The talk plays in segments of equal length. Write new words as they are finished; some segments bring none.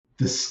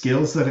the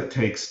skills that it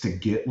takes to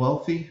get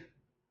wealthy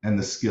and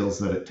the skills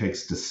that it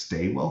takes to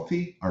stay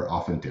wealthy are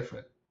often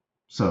different.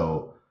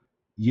 So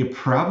you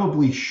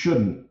probably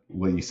shouldn't,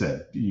 what you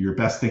said, your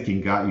best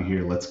thinking got you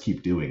here, let's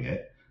keep doing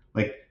it.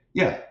 Like,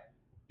 yeah,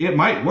 it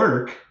might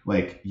work.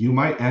 Like, you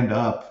might end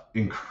up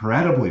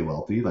incredibly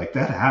wealthy. Like,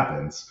 that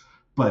happens.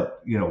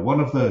 But, one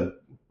of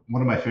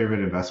my favorite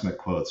investment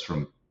quotes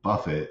from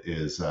Buffett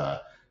is,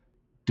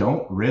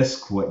 don't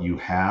risk what you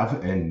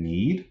have and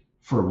need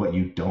for what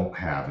you don't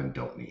have and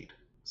don't need.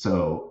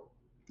 So,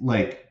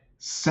 like,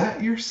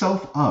 set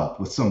yourself up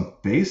with some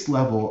base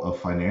level of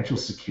financial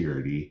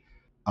security,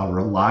 a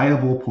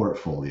reliable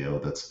portfolio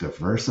that's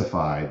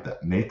diversified,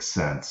 that makes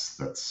sense,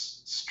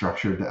 that's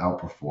structured to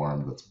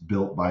outperform, that's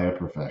built by a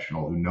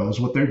professional who knows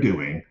what they're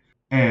doing.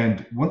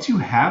 And once you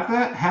have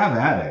that, have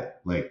at it.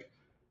 Like,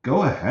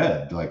 go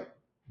ahead, like,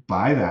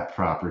 buy that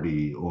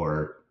property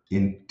or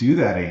do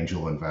that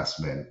angel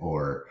investment,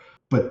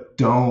 but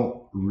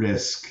don't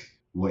risk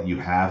what you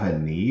have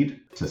and need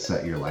to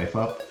set your life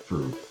up for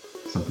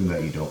something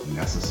that you don't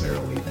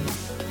necessarily need.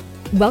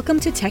 Welcome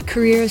to Tech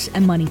Careers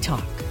and Money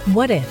Talk.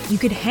 What if you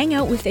could hang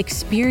out with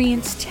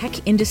experienced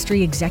tech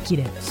industry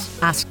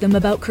executives? Ask them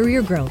about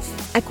career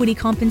growth, equity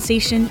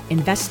compensation,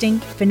 investing,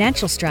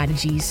 financial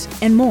strategies,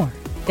 and more.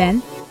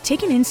 Then,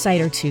 take an insight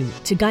or two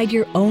to guide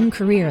your own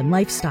career and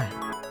lifestyle.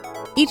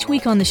 Each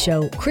week on the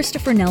show,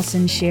 Christopher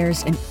Nelson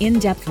shares an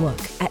in-depth look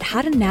at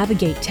how to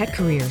navigate tech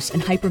careers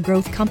and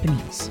hyper-growth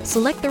companies,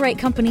 select the right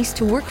companies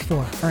to work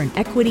for, earn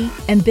equity,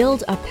 and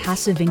build a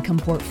passive income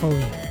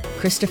portfolio.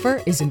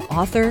 Christopher is an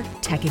author,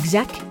 tech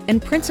exec,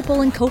 and principal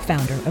and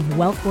co-founder of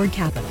Wealthward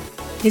Capital.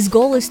 His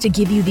goal is to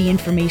give you the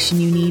information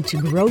you need to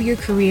grow your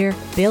career,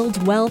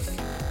 build wealth,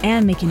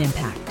 and make an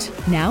impact.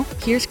 Now,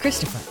 here's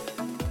Christopher.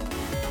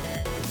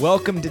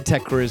 Welcome to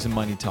Tech Careers and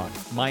Money Talk.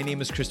 My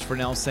name is Christopher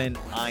Nelson.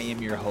 I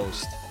am your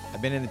host.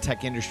 I've been in the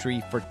tech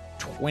industry for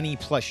 20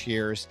 plus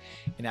years,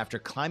 and after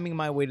climbing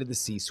my way to the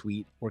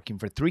C-suite, working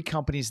for 3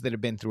 companies that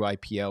have been through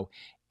IPO,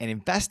 and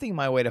investing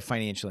my way to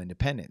financial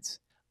independence,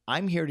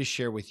 I'm here to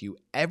share with you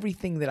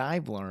everything that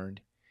I've learned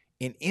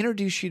and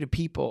introduce you to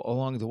people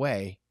along the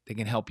way that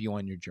can help you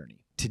on your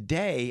journey.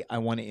 Today, I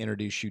want to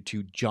introduce you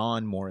to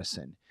John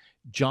Morrison.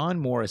 John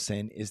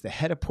Morrison is the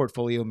head of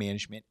portfolio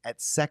management at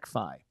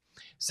SecFi.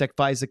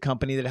 SecFi is a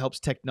company that helps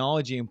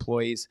technology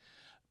employees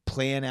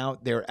plan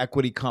out their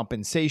equity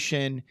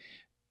compensation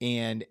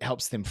and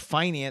helps them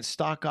finance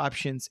stock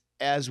options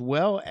as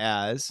well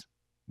as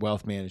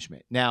wealth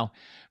management. Now,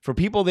 for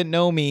people that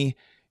know me,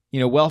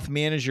 wealth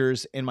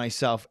managers and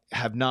myself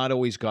have not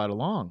always got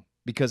along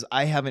because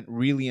I haven't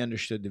really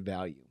understood the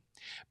value.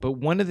 But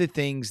one of the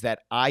things that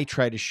I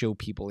try to show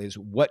people is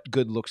what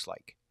good looks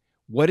like.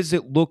 What does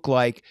it look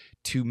like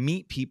to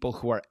meet people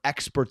who are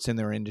experts in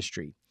their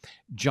industry?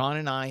 John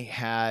and I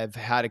have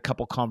had a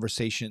couple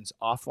conversations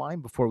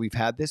offline before we've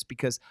had this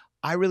because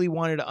I really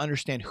wanted to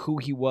understand who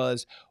he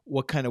was,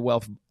 what kind of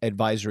wealth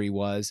advisor he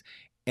was,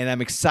 and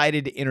I'm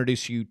excited to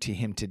introduce you to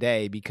him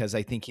today because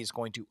I think he's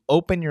going to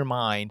open your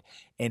mind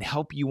and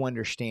help you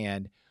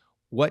understand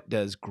what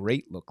does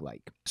great look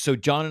like. So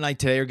John and I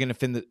today are going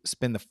to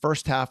spend the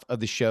first half of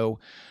the show.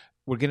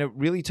 We're going to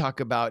really talk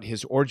about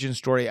his origin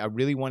story. I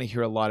really want to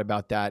hear a lot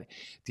about that.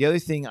 The other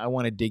thing I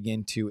want to dig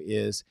into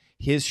is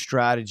his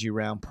strategy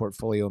around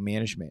portfolio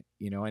management,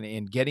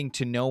 and getting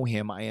to know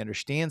him. I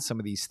understand some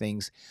of these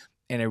things,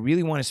 and I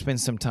really want to spend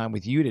some time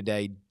with you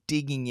today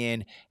digging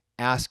in,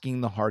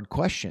 asking the hard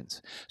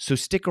questions. So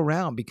stick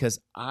around because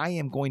I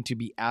am going to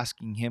be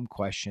asking him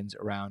questions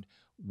around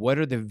what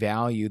are the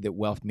value that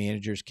wealth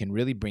managers can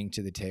really bring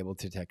to the table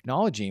to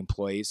technology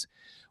employees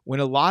when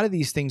a lot of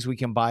these things we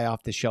can buy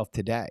off the shelf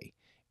today.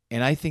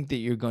 And I think that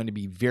you're going to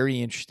be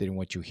very interested in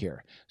what you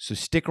hear. So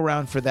stick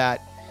around for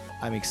that.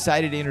 I'm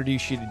excited to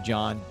introduce you to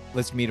John.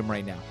 Let's meet him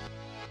right now.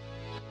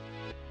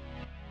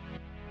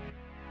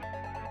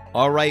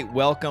 All right,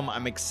 welcome.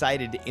 I'm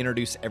excited to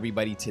introduce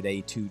everybody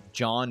today to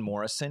John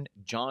Morrison.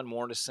 John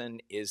Morrison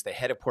is the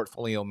head of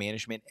portfolio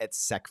management at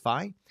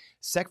SecFi.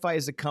 SecFi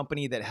is a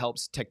company that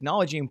helps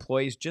technology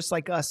employees just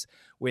like us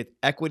with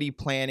equity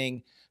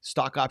planning,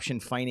 stock option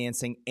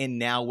financing, and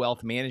now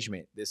wealth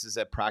management. This is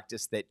a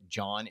practice that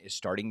John is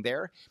starting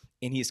there,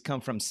 and he's come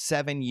from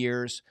 7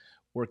 years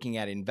working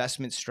at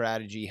investment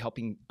strategy,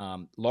 helping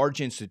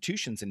large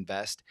institutions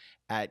invest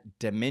at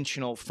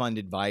Dimensional Fund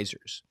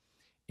Advisors.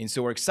 And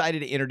so we're excited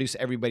to introduce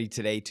everybody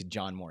today to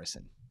John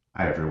Morrison.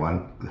 Hi,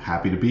 everyone.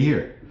 Happy to be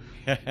here.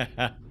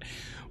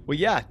 Well,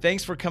 yeah,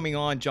 thanks for coming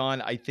on, John.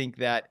 I think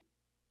that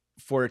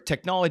for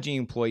technology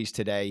employees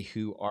today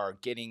who are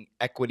getting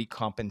equity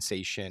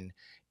compensation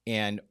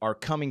and are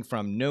coming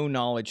from no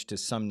knowledge to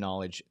some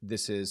knowledge,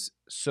 this is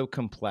so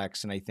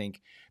complex. And I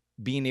think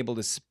being able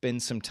to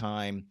spend some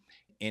time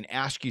and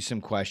ask you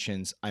some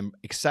questions, I'm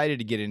excited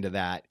to get into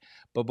that.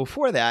 But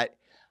before that,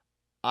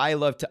 I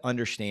love to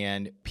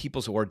understand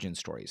people's origin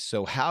stories.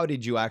 So how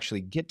did you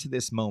actually get to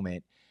this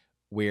moment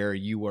where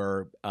you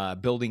were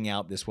building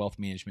out this wealth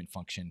management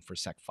function for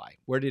SecFi?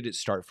 Where did it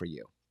start for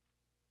you?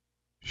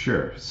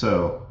 Sure.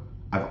 So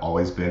I've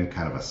always been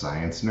kind of a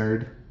science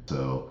nerd.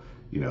 So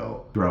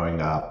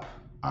Growing up,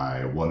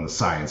 I won the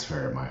science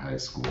fair at my high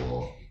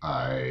school.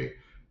 I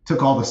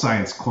took all the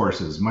science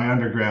courses. My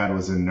undergrad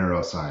was in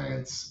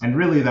neuroscience. And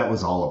really that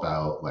was all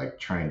about like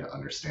trying to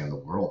understand the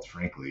world,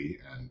 frankly.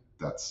 And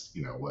that's,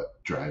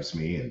 what drives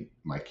me and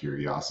my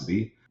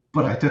curiosity.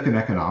 But I took an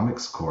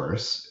economics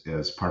course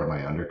as part of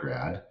my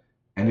undergrad,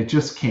 and it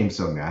just came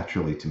so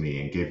naturally to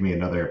me and gave me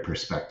another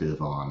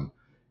perspective on,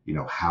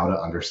 how to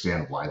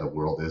understand why the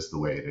world is the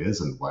way it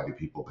is and why do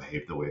people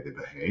behave the way they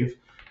behave.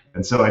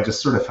 And so I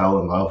just sort of fell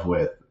in love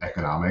with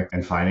economic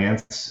and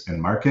finance and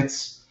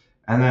markets.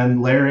 And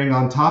then layering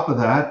on top of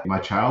that, my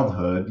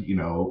childhood,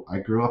 I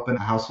grew up in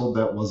a household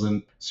that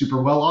wasn't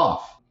super well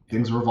off.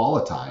 Things were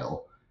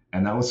volatile,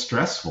 and that was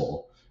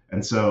stressful.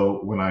 And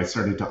so when I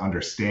started to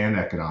understand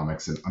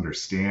economics and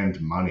understand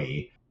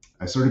money,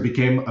 I sort of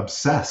became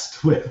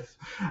obsessed with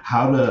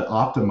how to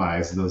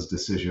optimize those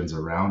decisions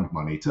around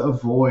money to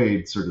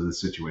avoid sort of the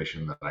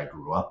situation that I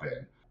grew up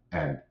in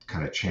and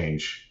kind of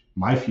change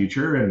my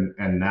future.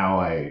 And now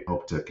I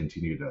hope to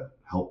continue to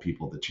help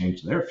people to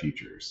change their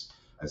futures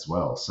as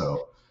well.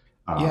 So,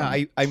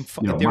 Yeah, there's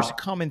my, a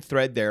common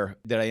thread there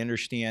that I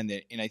understand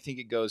that, and I think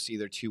it goes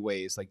either two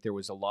ways. Like there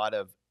was a lot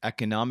of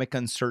economic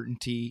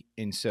uncertainty,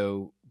 and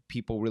so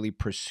people really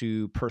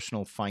pursue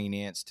personal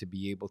finance to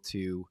be able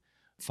to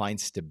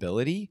find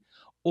stability,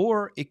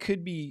 or it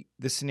could be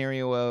the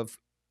scenario of,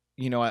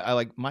 I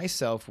like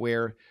myself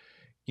where,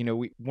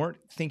 we weren't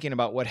thinking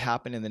about what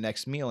happened in the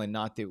next meal, and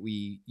not that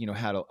we,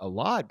 had a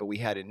lot, but we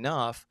had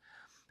enough.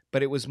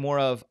 But it was more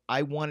of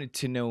I wanted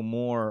to know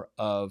more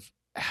of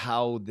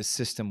how the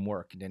system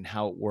worked and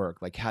how it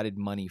worked, like how did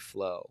money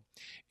flow.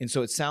 And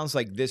so it sounds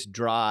like this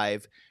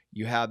drive,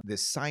 you have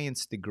this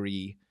science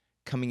degree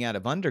coming out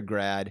of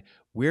undergrad.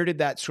 Where did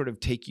that sort of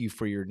take you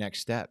for your next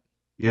step?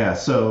 Yeah,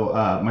 so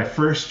my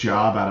first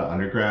job out of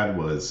undergrad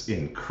was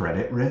in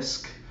credit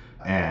risk,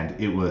 and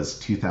it was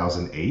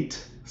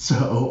 2008. So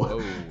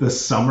Whoa. the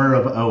summer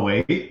of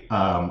 '08,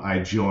 I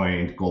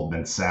joined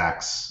Goldman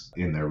Sachs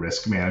in their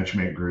risk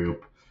management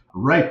group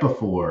right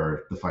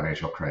before the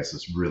financial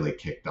crisis really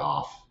kicked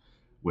off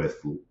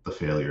with the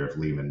failure of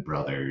Lehman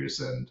Brothers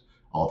and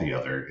all the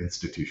other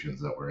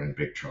institutions that were in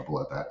big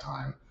trouble at that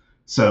time.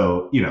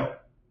 So,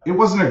 it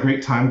wasn't a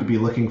great time to be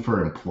looking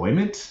for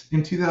employment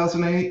in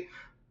 2008,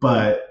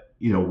 but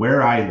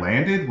where I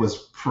landed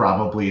was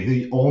probably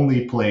the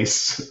only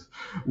place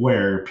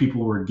where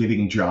people were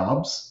getting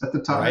jobs at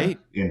the time Right.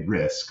 in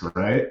risk,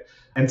 right?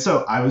 And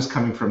so I was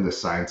coming from the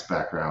science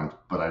background,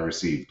 but I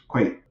received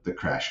quite the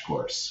crash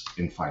course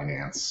in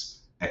finance,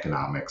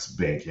 economics,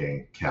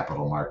 banking,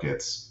 capital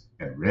markets,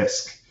 and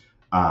risk.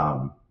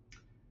 Um,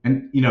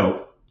 and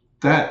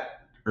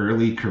that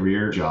early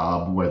career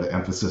job where the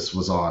emphasis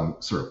was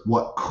on sort of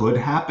what could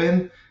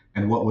happen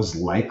and what was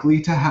likely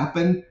to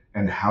happen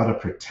and how to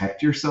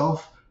protect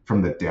yourself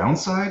from the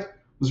downside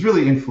was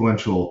really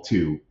influential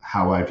to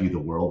how I view the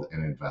world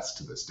and invest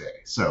to this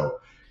day. So,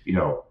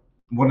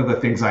 one of the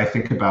things I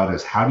think about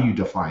is how do you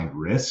define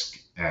risk?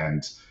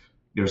 And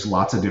there's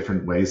lots of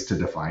different ways to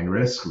define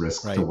risk.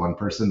 Risk to Right. one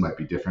person might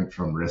be different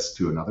from risk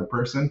to another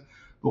person.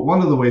 But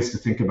one of the ways to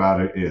think about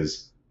it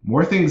is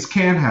more things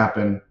can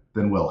happen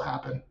than will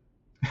happen.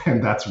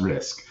 And that's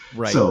risk.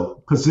 Right.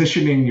 So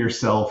positioning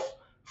yourself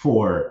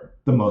for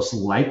the most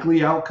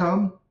likely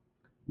outcome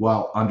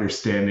while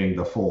understanding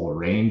the full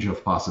range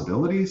of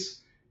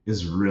possibilities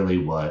is really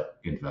what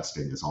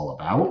investing is all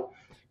about.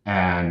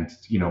 And,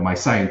 my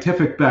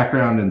scientific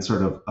background and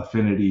sort of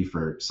affinity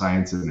for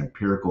science and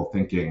empirical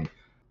thinking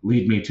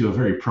lead me to a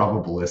very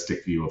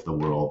probabilistic view of the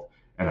world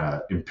and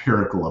an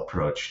empirical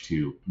approach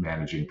to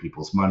managing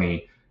people's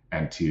money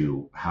and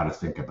to how to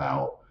think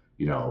about,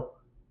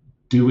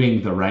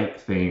 doing the right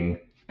thing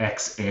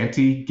ex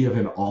ante,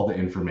 given all the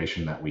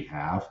information that we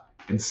have,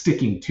 and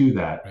sticking to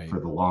that Right. for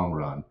the long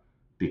run,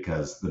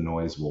 because the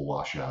noise will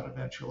wash out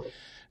eventually.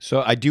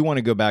 So I do want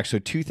to go back. So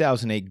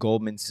 2008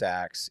 Goldman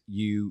Sachs,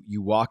 you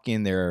walk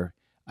in there.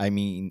 I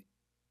mean,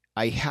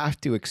 I have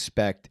to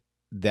expect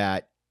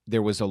that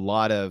there was a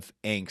lot of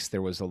angst,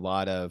 there was a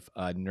lot of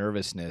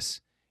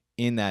nervousness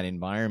in that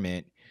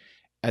environment.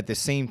 At the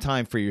same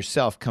time, for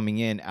yourself coming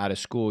in out of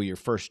school, your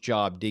first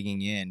job,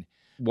 digging in,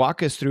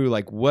 walk us through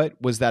like what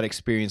was that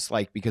experience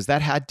like? Because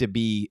that had to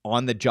be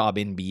on the job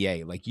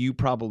MBA. Like you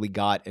probably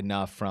got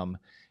enough from,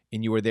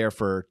 and you were there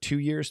for 2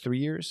 years, 3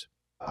 years.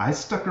 I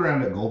stuck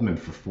around at Goldman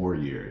for 4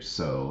 years.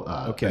 So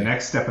the Okay.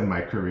 next step in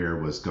my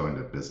career was going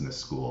to business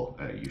school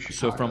at U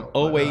So from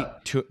Chicago. But '08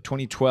 to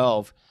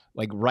 2012,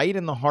 like right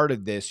in the heart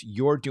of this,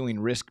 you're doing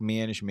risk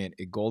management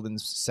at Goldman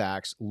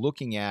Sachs,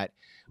 looking at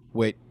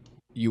what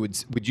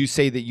would you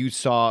say that you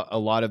saw a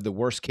lot of the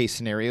worst case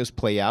scenarios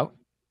play out?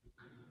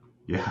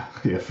 yeah,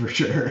 yeah, for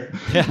sure.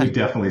 Yeah. We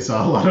definitely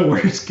saw a lot of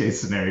worst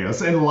case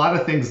scenarios and a lot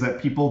of things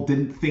that people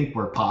didn't think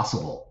were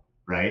possible,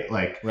 right?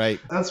 Like, Right.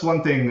 that's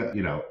one thing,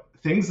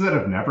 things that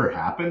have never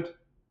happened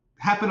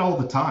happen all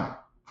the time.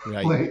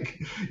 Right.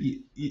 Like,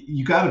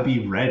 you got to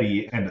be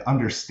ready and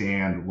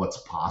understand what's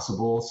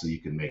possible so you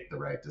can make the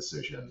right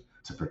decision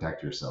to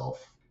protect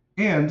yourself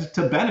and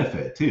to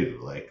benefit too.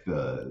 Like,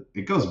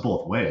 it goes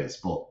both ways,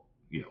 both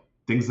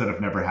things that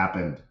have never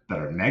happened that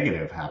are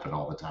negative happen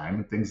all the time,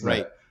 and things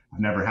Right. that have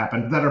never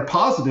happened that are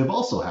positive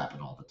also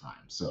happen all the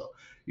time. So,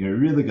 you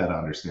really got to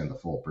understand the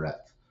full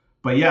breadth.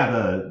 But yeah,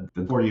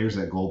 the 4 years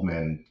at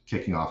Goldman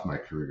kicking off my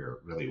career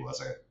really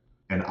was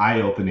an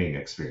eye-opening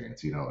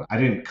experience. I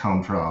didn't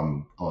come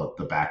from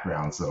the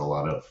backgrounds that a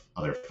lot of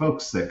other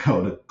folks that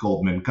go to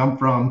Goldman come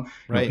from.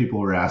 Right. People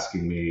were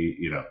asking me,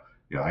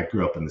 I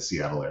grew up in the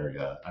Seattle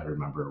area. I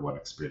remember one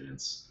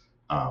experience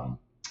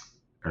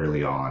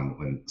early on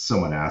when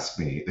someone asked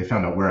me, they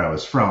found out where I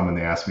was from, and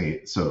they asked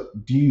me, "So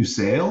do you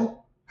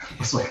sail?" I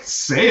was like,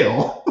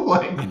 "Sail?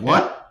 Like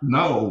what?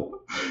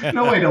 No,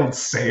 I don't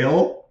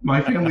sail.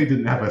 My family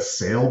didn't have a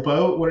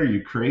sailboat. What, are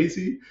you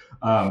crazy?"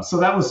 So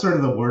that was sort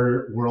of the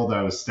world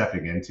I was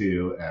stepping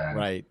into, and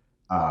right.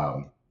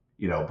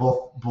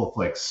 Both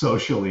like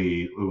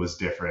socially it was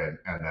different,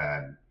 and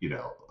then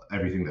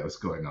everything that was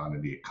going on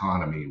in the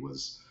economy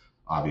was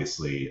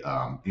obviously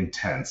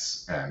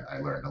intense, and I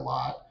learned a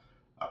lot.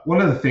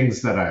 One of the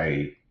things that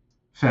I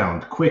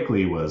found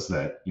quickly was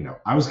that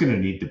I was going to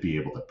need to be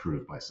able to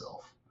prove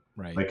myself.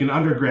 Right. Like an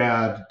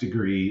undergrad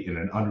degree in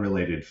an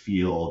unrelated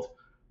field,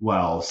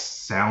 while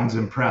sounds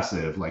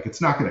impressive, like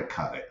it's not going to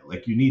cut it.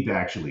 Like you need to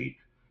actually,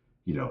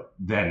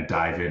 then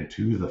dive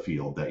into the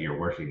field that you're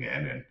working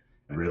in and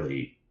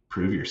really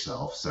prove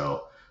yourself.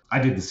 So I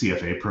did the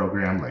CFA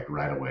program like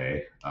right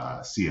away.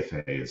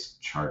 CFA is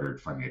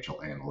Chartered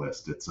Financial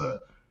Analyst. It's a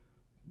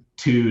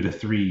 2 to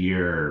 3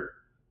 year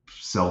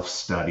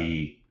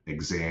self-study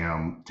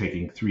exam,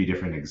 taking 3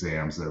 different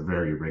exams that are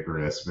very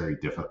rigorous, very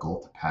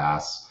difficult to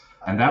pass.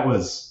 And that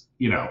was,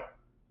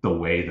 the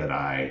way that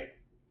I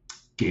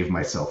gave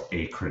myself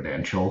a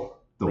credential,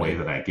 the way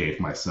that I gave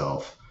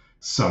myself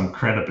some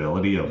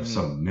credibility of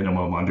some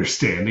minimum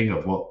understanding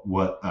of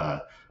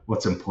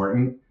what's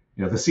important.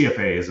 The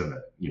CFA isn't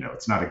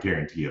it's not a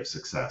guarantee of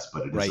success,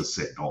 but it is a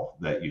signal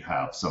that you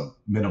have some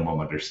minimum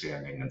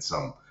understanding and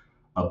some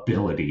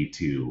ability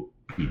to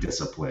be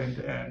disciplined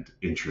and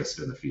interest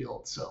in the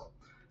field. So,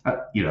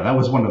 that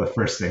was one of the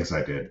first things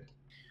I did.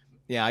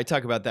 Yeah, I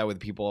talk about that with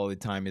people all the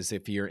time, is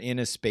if you're in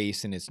a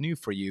space and it's new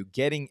for you,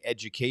 getting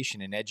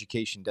education, and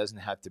education doesn't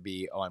have to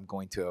be, I'm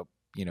going to a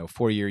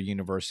 4-year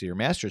university or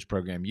master's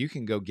program. You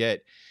can go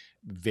get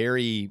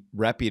very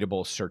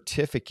reputable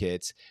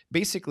certificates.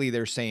 Basically,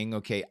 they're saying,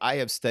 okay, I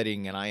have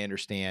studied and I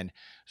understand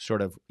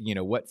sort of,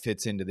 what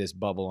fits into this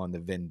bubble on the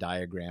Venn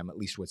diagram, at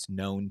least what's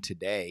known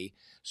today,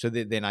 so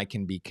that then I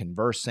can be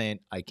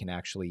conversant. I can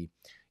actually,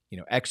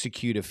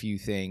 execute a few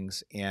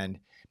things. And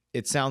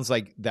it sounds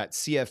like that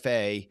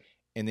CFA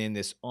and then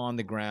this on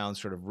the ground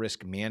sort of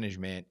risk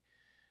management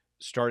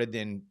started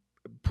then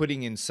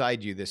putting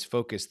inside you this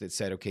focus that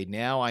said, okay,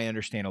 now I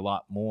understand a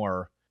lot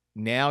more.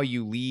 Now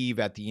you leave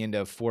at the end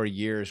of 4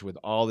 years with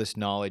all this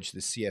knowledge, the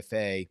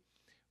CFA.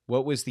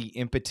 What was the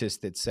impetus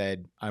that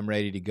said, I'm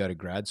ready to go to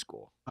grad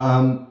school?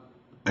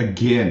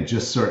 Again,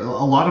 just sort of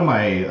a lot of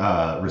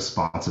my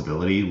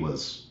responsibility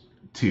was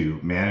to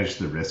manage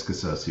the risk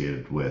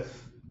associated with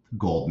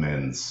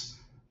Goldman's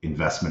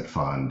investment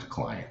fund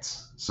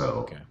clients.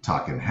 So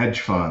talking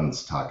hedge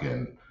funds,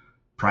 talking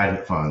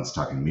private funds,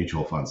 talking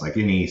mutual funds, like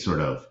any sort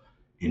of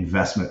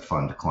investment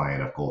fund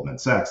client of Goldman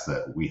Sachs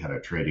that we had a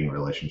trading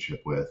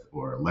relationship with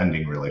or a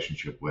lending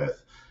relationship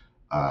with.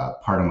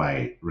 Part of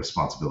my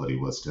responsibility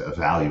was to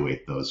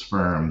evaluate those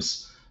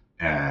firms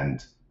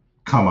and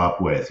come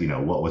up with,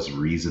 what was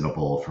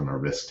reasonable from a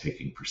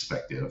risk-taking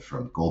perspective,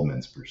 from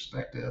Goldman's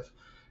perspective.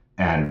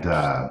 And,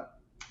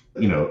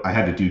 I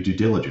had to do due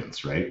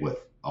diligence, right, with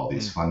all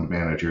these fund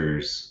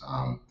managers.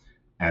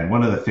 And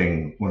one of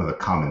the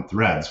common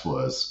threads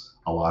was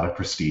a lot of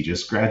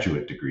prestigious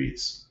graduate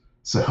degrees.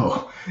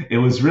 So it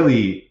was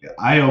really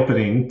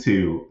eye-opening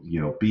to,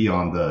 be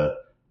on the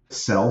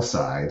sell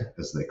side,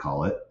 as they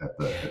call it, at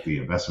the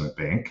investment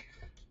bank,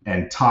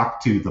 and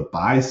talk to the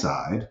buy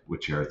side,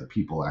 which are the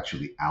people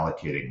actually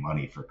allocating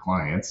money for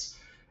clients,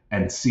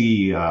 and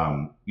see,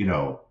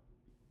 the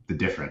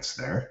difference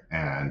there.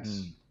 And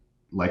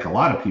like a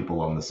lot of people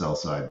on the sell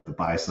side, the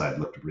buy side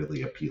looked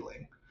really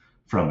appealing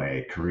from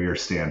a career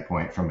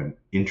standpoint, from an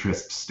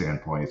interest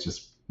standpoint. It's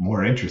just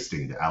more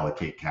interesting to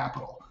allocate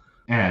capital.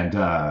 And,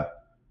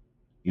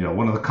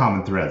 one of the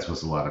common threads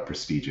was a lot of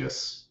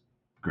prestigious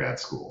grad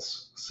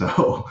schools.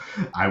 So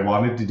I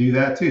wanted to do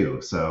that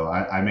too. So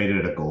I made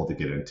it a goal to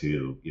get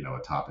into, a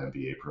top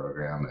MBA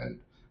program,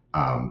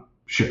 and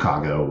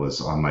Chicago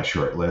was on my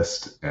short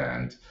list.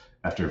 And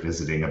after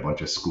visiting a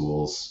bunch of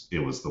schools, it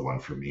was the one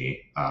for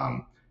me.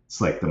 It's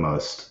like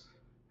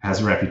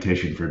has a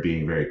reputation for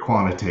being very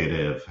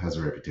quantitative, has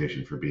a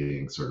reputation for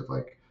being sort of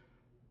like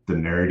the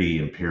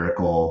nerdy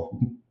empirical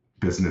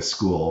business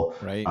school.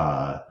 Right.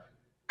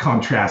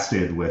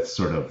 Contrasted with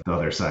sort of the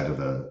other side of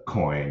the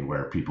coin,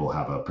 where people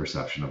have a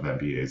perception of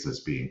MBAs as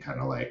being kind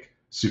of like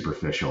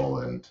superficial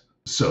and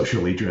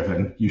socially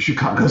driven.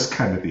 Chicago's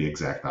kind of the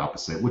exact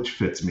opposite, which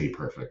fits me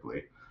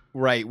perfectly.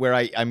 Right. Where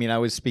I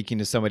was speaking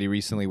to somebody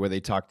recently where they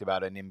talked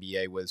about an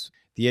MBA was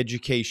the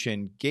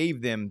education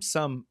gave them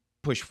some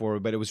push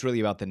forward, but it was really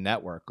about the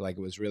network. Like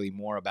it was really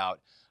more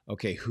about,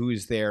 okay,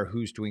 who's there,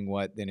 who's doing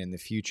what then in the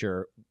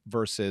future,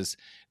 versus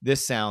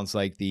this sounds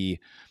like the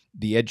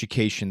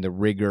education, the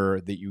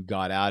rigor that you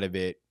got out of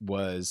it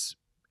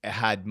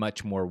had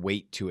much more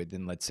weight to it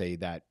than, let's say,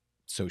 that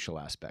social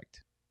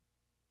aspect.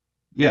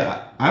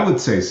 Yeah, I would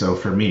say so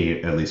for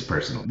me, at least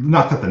personally.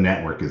 Not that the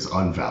network is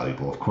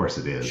unvaluable, of course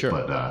it is, Sure.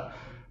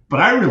 but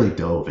I really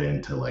dove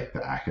into like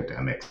the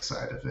academic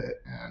side of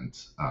it, and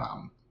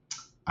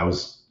I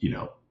was,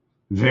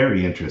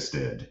 very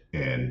interested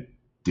in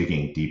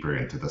digging deeper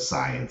into the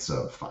science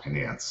of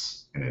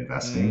finance and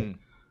investing. Mm,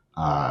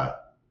 Uh,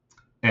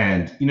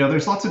 and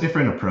there's lots of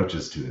different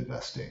approaches to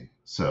investing.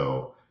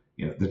 So,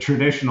 the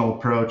traditional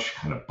approach,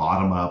 kind of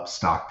bottom up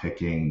stock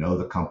picking, know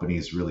the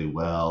companies really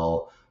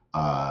well,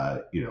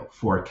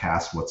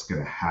 forecast what's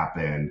going to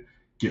happen,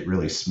 get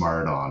really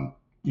smart on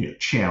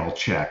channel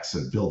checks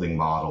and building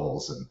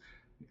models and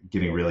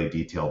getting really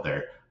detailed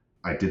there.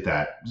 I did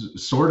that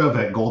sort of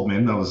at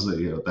Goldman. That was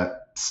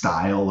that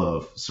style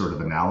of sort of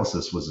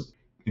analysis was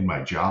in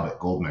my job at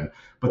Goldman.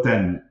 But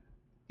then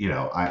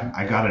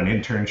I got an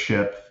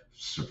internship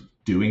sort of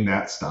doing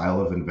that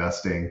style of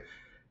investing.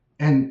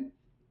 And,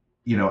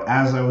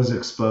 as I was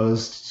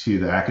exposed to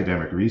the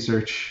academic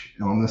research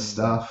on this mm,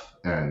 stuff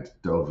and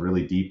dove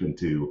really deep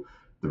into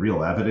the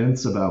real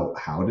evidence about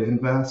how to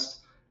invest,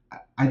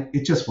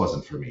 it just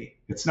wasn't for me.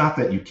 It's not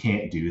that you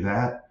can't do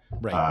that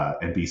right.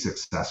 and be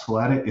successful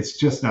at it. It's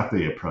just not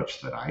the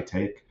approach that I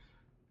take.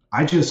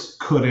 I just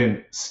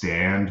couldn't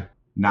stand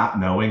not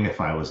knowing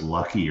if I was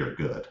lucky or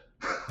good.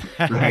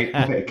 Right?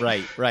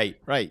 Like,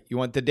 Right. You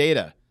want the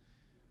data.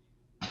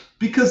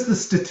 because the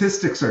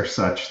statistics are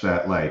such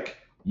that like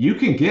you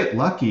can get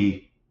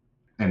lucky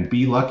and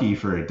be lucky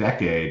for a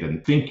decade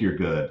and think you're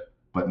good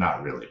but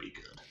not really be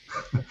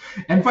good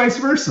and vice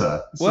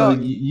versa, so Well,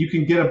 you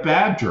can get a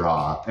bad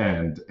draw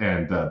and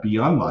be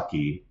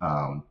unlucky,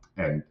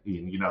 and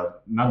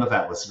none of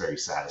that was very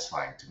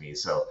satisfying to me.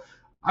 So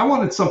I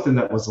wanted something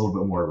that was a little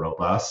bit more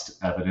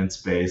robust,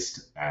 evidence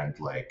based, and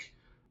like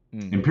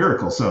mm,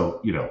 empirical.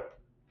 So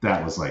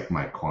that was like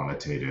my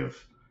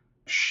quantitative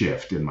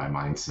shift in my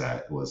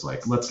mindset, was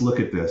like, let's look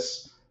at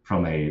this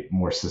from a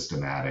more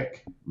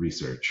systematic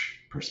research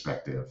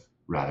perspective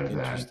rather than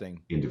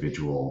interesting.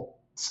 individual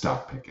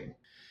stock picking.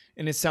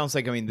 And it sounds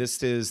like, I mean,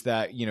 this is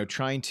that,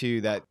 trying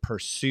to that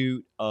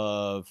pursuit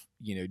of,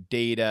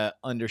 data,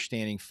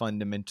 understanding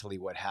fundamentally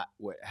what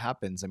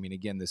happens. I mean,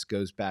 again, this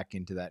goes back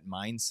into that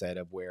mindset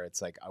of where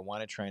it's like, I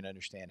want to try and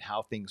understand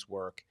how things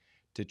work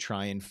to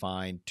try and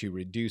to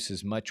reduce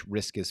as much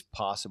risk as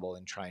possible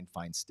and try and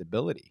find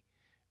stability,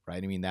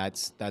 right? I mean,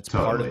 that's part of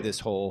Totally. this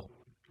whole,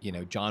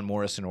 John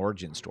Morrison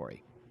origin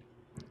story.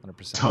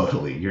 100%.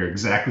 Totally. You're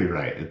exactly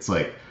right. It's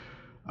like,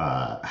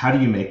 how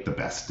do you make the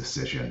best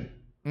decision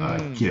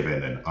Mm,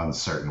 given an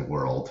uncertain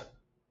world?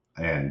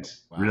 And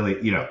wow. really,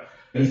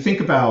 you think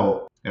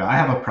about, I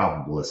have a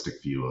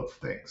probabilistic view of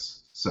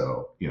things.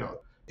 So,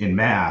 in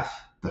math,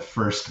 the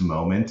first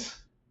moment,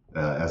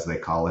 as they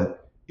call it,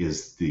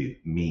 is the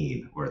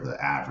mean or the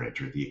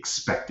average or the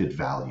expected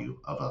value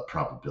of a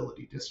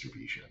probability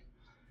distribution.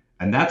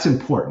 And that's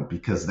important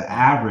because the Right.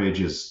 average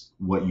is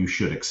what you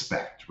should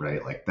expect,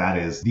 right? Like that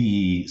is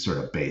the sort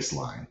of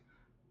baseline.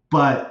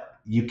 But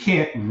you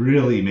can't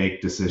really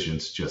make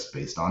decisions just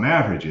based on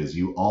averages.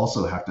 You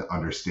also have to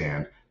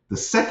understand the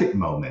second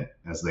moment,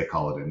 as they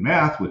call it in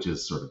math, which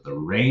is sort of the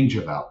range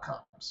of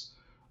outcomes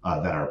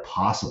that are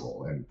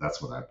possible. And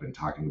that's what I've been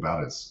talking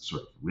about is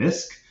sort of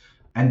risk.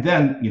 And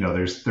then,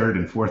 there's third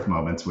and fourth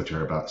moments, which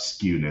are about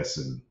skewness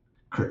and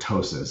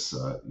kurtosis,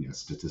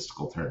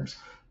 statistical terms.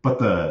 But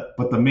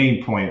the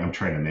main point I'm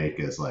trying to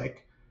make is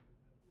like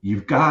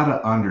you've got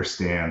to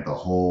understand the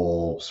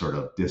whole sort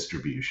of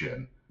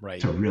distribution Right.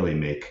 to really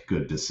make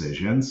good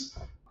decisions.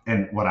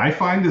 And what I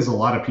find is a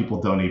lot of people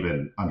don't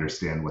even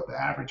understand what the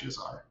averages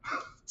are.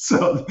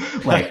 So,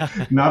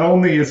 like, not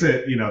only is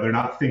it, they're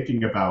not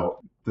thinking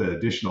about the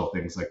additional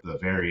things like the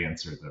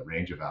variance or the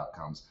range of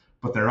outcomes,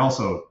 but they're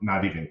also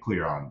not even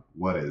clear on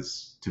what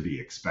is to be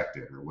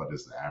expected or what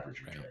is the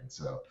average Right. return.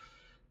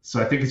 So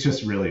I think it's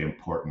just really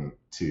important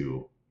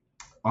to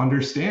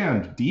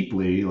understand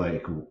deeply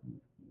like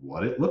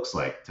what it looks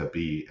like to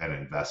be an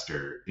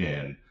investor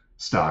in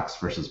stocks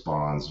versus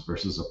bonds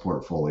versus a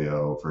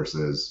portfolio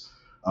versus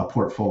a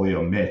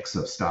portfolio mix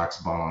of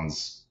stocks,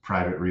 bonds,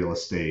 private real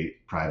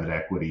estate, private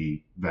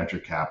equity, venture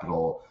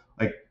capital.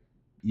 Like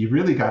you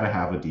really got to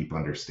have a deep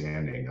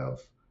understanding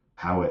of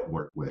how it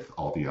works with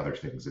all the other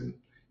things in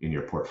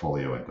your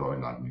portfolio and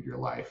going on in your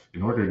life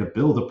in order to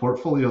build a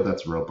portfolio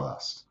that's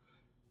robust.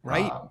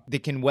 Right? Um, They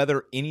can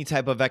weather any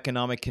type of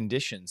economic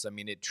conditions. I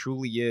mean, it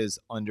truly is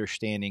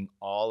understanding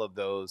all of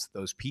those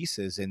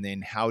pieces, and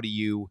then how do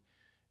you,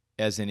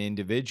 as an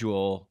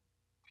individual,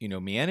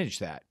 manage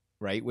that,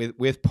 right?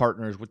 With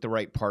partners, with the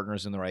right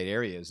partners in the right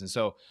areas. And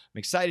so I'm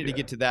excited to yeah,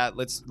 get to that.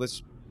 Let's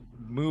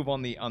move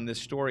on this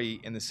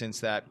story in the sense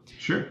that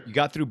sure. you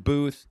got through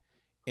Booth,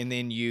 and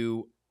then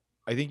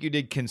I think you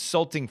did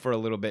consulting for a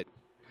little bit.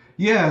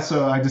 Yeah,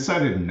 so I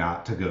decided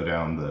not to go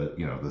down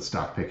the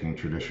stock picking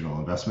traditional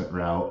investment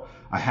route.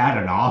 I had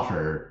an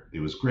offer. It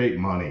was great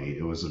money.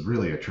 It was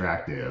really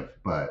attractive,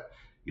 but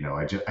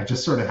I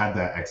just sort of had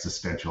that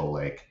existential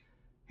like,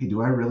 hey,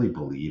 do I really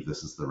believe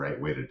this is the right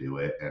way to do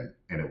it? And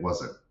it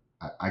wasn't.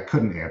 I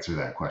couldn't answer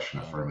that question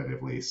Oh,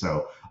 affirmatively.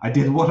 So I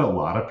did what a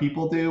lot of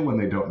people do when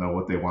they don't know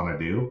what they want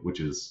to do, which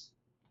is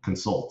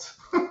consult.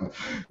 right.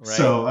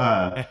 so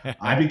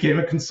I became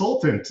a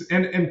consultant,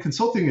 and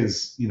consulting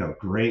is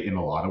great in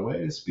a lot of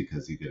ways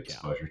because you get Yeah.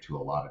 exposure to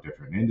a lot of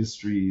different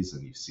industries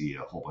and you see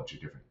a whole bunch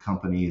of different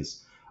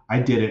companies. I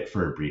did it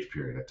for a brief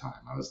period of time.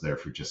 I was there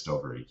for just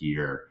over a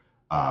year.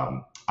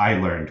 I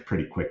learned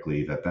pretty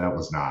quickly that that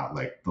was not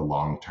like the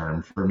long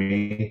term for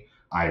me.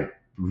 I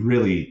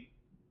really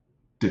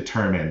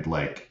determined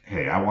like,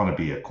 hey, I want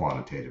to be a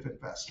quantitative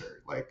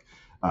investor.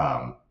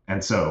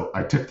 And so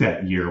I took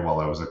that year while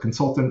I was a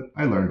consultant.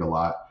 I learned a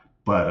lot,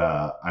 but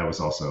I was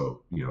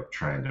also,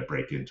 trying to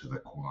break into the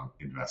quant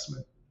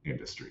investment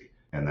industry,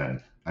 and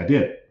then I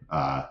did.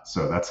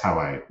 So that's how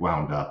I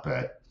wound up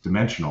at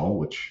Dimensional,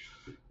 which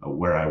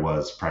where I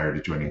was prior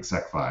to joining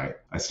SecFi.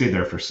 I stayed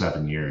there for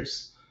 7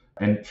 years.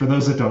 And for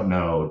those that don't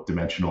know,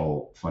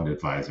 Dimensional Fund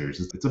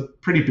Advisors, it's a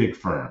pretty big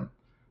firm,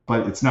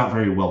 but it's not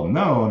very well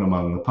known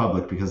among the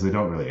public because they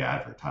don't really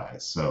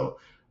advertise. So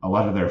a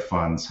lot of their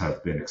funds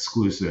have been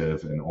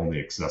exclusive and only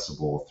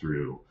accessible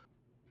through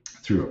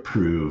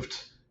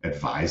approved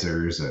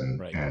advisors and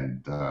Right.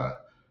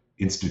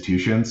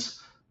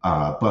 institutions.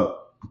 But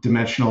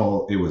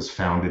Dimensional, it was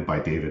founded by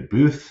David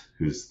Booth,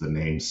 who's the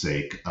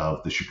namesake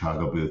of the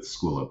Chicago Booth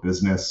School of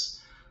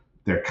Business.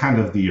 They're kind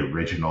of the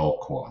original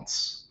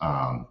quants.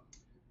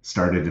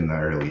 Started in the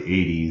early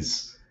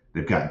 80s.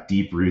 They've got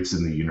deep roots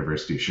in the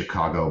University of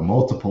Chicago.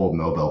 Multiple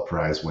Nobel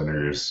Prize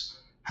winners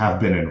have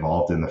been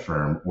involved in the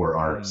firm or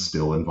are Mm.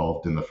 still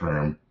involved in the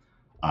firm.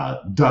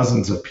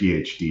 Dozens of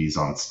PhDs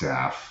on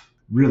staff.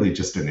 Really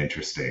just an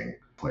interesting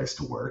place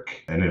to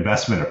work. An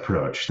investment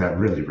approach that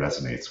really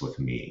resonates with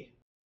me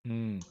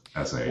Mm.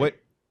 as a What?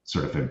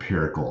 sort of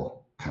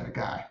empirical kind of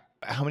guy.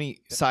 How many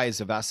size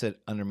of asset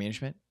under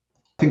management?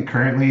 I think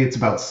currently it's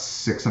about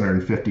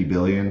 650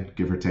 billion,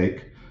 give or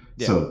take.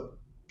 Yeah. So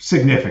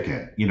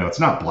significant. It's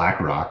not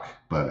BlackRock,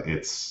 but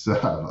it's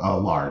a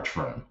large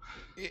firm.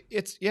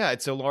 It's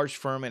a large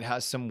firm. It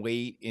has some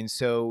weight, and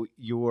so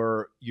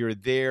you're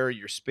there.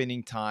 You're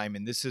spending time,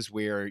 and this is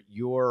where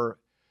you're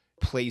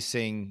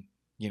placing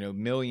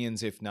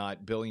millions, if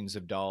not billions,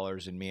 of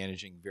dollars and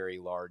managing very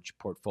large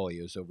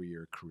portfolios over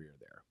your career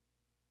there,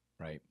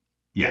 right?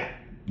 Yeah.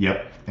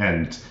 Yep.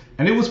 And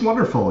it was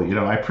wonderful.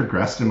 I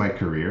progressed in my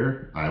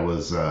career. I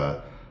was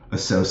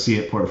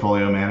associate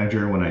portfolio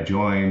manager when I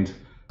joined.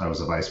 I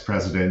was a vice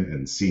president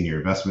and senior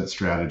investment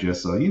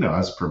strategist. So, I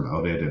was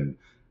promoted and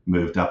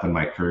moved up in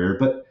my career.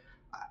 But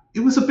it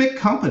was a big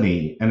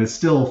company and it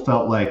still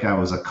felt like I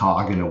was a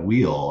cog in a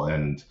wheel.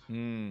 And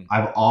Mm.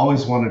 I've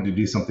always wanted to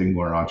do something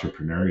more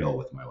entrepreneurial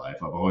with my life.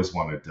 I've always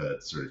wanted to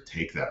sort of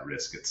take that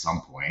risk at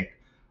some point.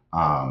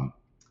 I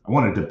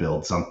wanted to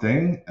build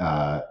something,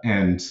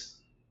 and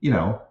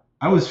I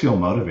always feel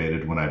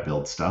motivated when I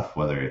build stuff,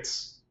 whether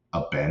it's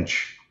a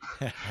bench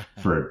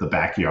for the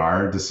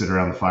backyard to sit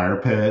around the fire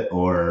pit,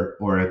 or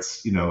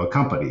it's a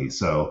company.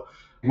 So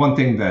one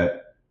thing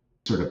that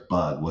sort of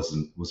Bud was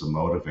a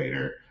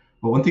motivator,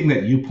 but one thing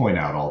that you point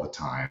out all the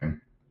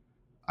time,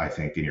 I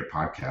think, in your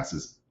podcast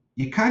is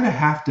you kind of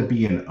have to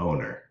be an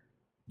owner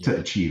to Yeah.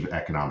 achieve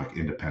economic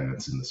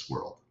independence in this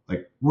world.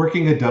 Like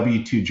working a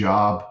W-2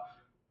 job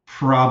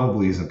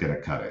probably isn't going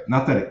to cut it.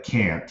 Not that it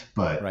can't,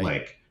 but Right.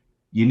 like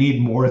you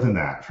need more than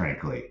that,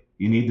 frankly.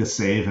 You need to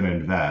save and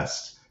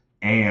invest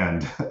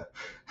and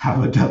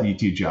have a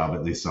W-2 job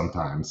at least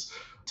sometimes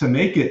to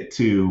make it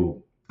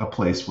to a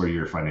place where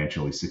you're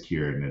financially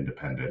secure and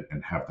independent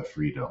and have the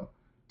freedom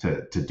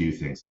to do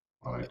things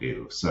you want to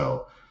do.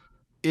 So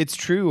It's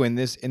true, and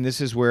this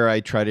is where I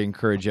try to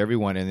encourage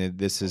everyone, and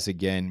this is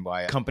again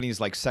why companies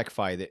like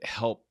SecFi that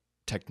help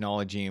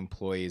technology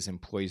employees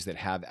that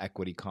have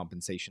equity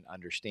compensation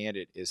understand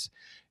it is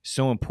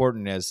so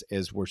important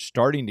as we're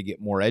starting to get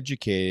more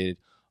educated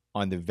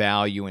on the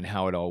value and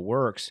how it all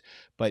works.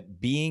 But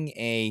being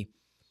a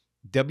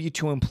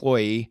W-2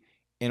 employee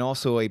and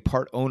also a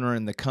part owner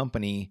in the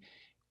company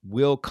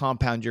will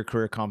compound your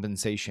career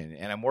compensation.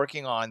 And I'm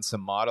working on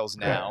some models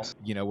now.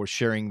 correct. We're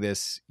sharing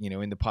this,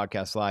 in the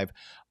podcast live.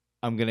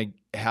 I'm going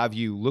to have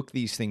you look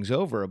these things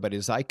over. But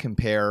as I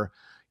compare,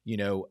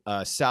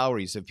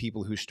 salaries of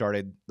people who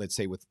started, let's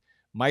say, with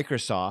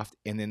Microsoft,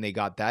 and then they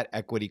got that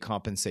equity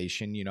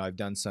compensation. I've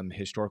done some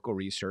historical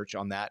research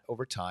on that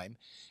over time.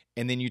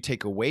 And then you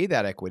take away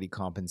that equity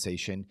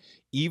compensation,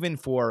 even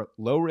for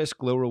low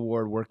risk, low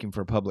reward working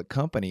for public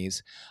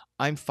companies,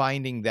 I'm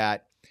finding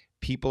that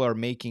people are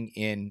making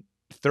in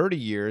 30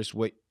 years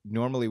what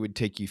normally would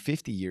take you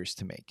 50 years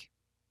to make.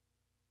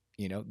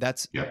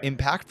 That's Yep.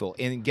 impactful.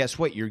 And guess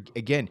what? You're,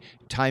 again,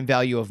 time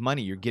value of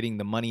money. You're getting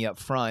the money up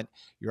front.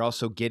 You're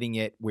also getting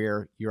it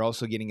where you're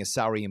also getting a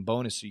salary and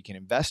bonus so you can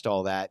invest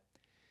all that.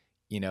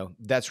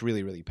 That's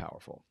really, really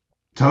powerful.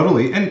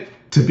 Totally. And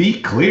to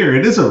be clear,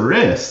 it is a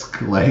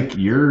risk. Like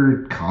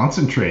you're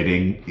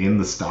concentrating in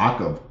the stock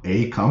of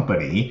a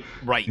company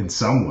Right. in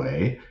some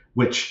way,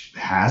 which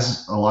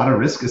has a lot of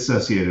risk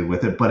associated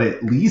with it. But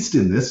at least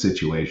in this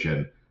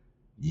situation,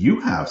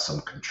 you have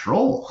some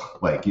control.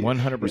 Like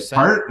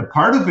 100%.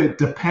 part of it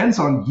depends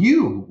on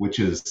you, which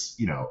is,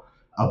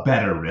 a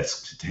better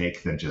risk to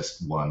take than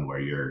just one where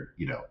you're,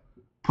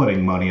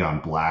 putting money on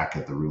black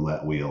at the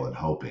roulette wheel and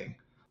hoping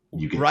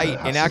you get to Right.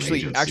 have And some actually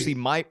agency.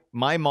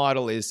 my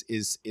model is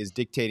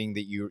dictating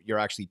that you're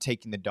actually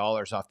taking the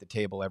dollars off the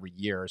table every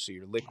year. So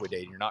you're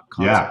liquidating, you're not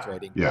Yeah.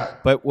 concentrating. Yeah.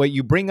 But what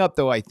you bring up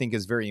though, I think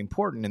is very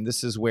important. And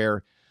this is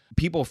where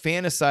people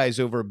fantasize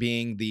over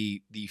being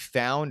the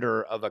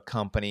founder of a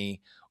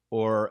company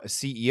or a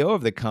CEO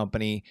of the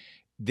company.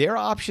 Their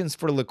options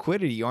for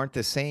liquidity aren't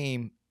the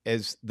same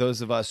as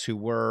those of us who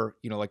were,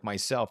 like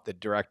myself, the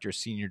director,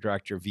 senior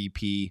director,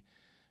 VP,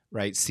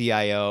 right?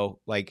 CIO.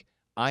 Like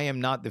I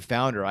am not the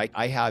founder.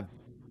 I have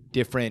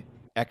different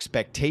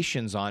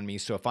expectations on me.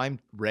 So if I'm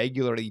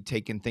regularly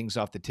taking things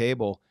off the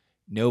table,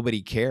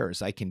 nobody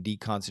cares. I can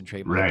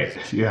deconcentrate my Right.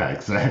 position. Yeah,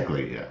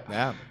 exactly. Yeah.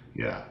 Yeah.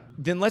 Yeah.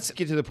 Then let's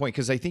get to the point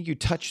because I think you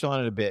touched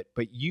on it a bit,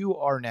 but you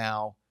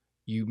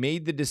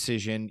made the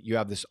decision. You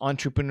have this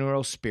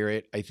entrepreneurial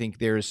spirit. I think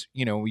there's,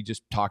 we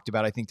just talked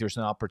about, I think there's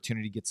an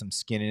opportunity to get some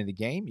skin into the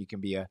game. You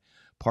can be a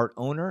part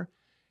owner.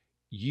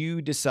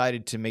 You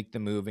decided to make the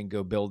move and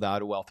go build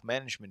out a wealth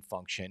management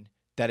function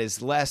that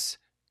is less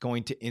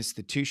going to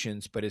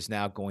institutions, but is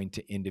now going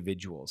to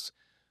individuals.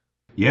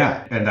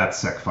 Yeah. And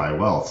that's SecFi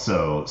Wealth.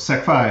 So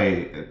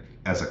SecFi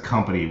as a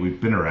company, we've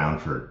been around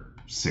for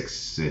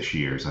 6-ish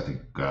years, I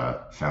think,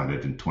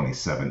 founded in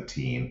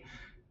 2017.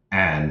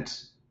 And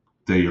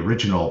the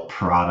original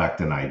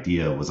product and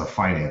idea was a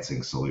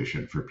financing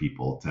solution for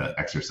people to Right.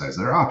 exercise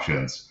their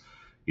options.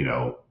 You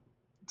know,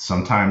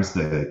 sometimes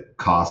the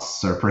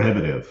costs are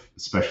prohibitive,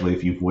 especially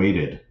if you've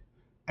waited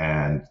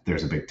and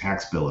there's a big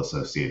tax bill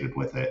associated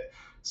with it.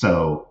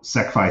 So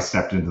SecFi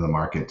stepped into the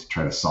market to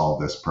try to solve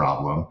this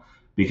problem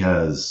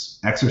because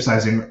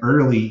exercising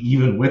early,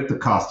 even with the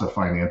cost of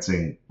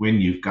financing,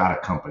 when you've got a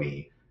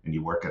company and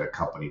you work at a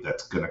company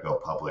that's going to go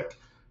public,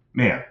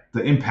 man,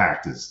 the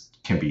impact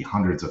can be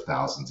hundreds of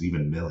thousands,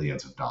 even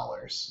millions of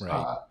dollars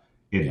Right.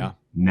 in Yeah.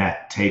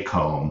 net take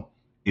home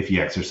if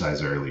you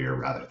exercise earlier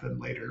rather than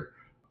later,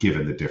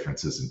 given the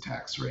differences in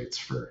tax rates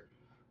for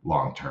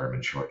long term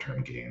and short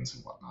term gains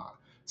and whatnot.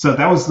 So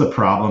that was the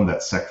problem that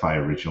SecFi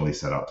originally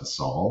set out to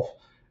solve.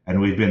 And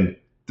we've been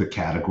the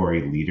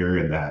category leader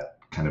in that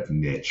kind of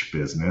niche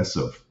business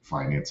of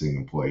financing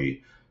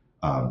employee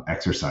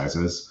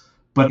exercises.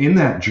 But in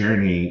that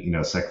journey,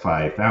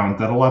 SecFi found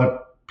that a lot of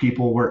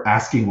people were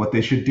asking what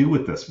they should do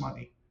with this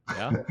money.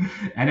 Yeah.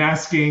 And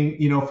asking,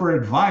 for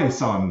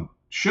advice on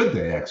should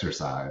they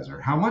exercise or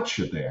how much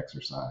should they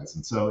exercise.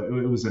 And so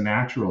it was a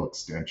natural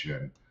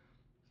extension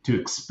to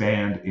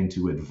expand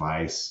into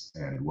advice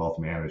and wealth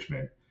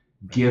management,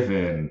 Right.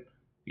 given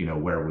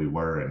where we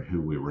were and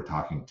who we were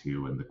talking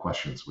to and the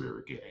questions we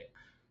were getting.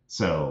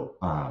 So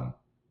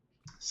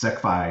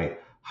SecFi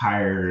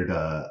hired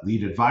a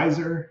lead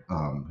advisor,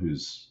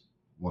 who's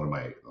one of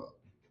my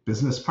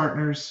business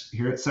partners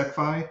here at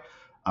SecFi.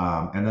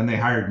 And then they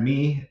hired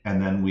me,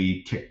 and then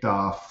we kicked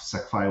off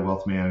SecFi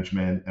Wealth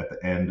Management at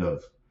the end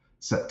of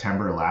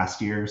September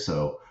last year.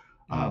 So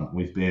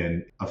we've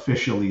been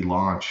officially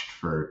launched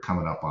for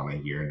coming up on a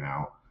year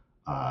now,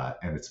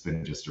 and it's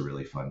been just a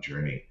really fun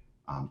journey.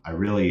 I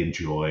really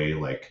enjoy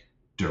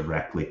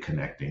directly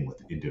connecting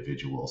with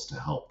individuals to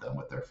help them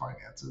with their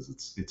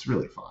finances. It's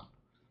really fun.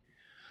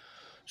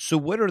 So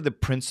what are the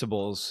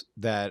principles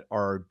that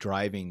are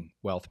driving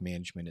wealth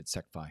management at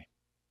SecFi?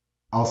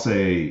 I'll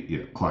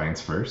say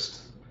clients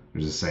first.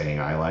 There's a saying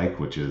I like,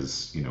 which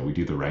is we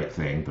do the right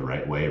thing the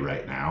right way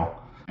right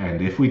now.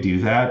 And if we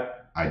do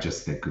that, I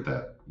just think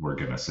that we're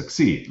going to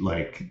succeed.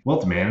 Like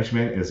wealth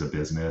management is a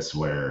business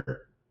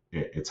where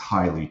it's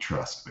highly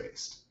trust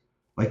based.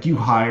 Like you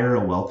hire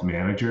a wealth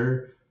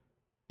manager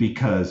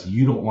because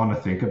you don't want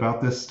to think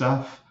about this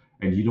stuff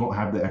and you don't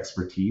have the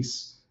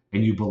expertise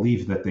and you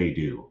believe that they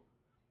do.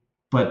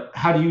 But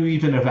how do you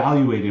even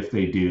evaluate if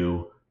they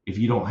do if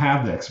you don't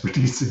have the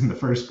expertise in the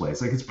first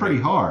place? Like it's pretty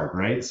Right. hard,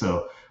 right?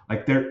 So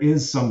like there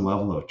is some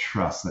level of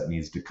trust that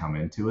needs to come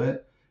into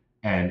it.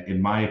 And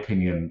in my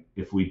opinion,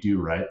 if we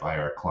do right by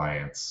our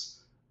clients,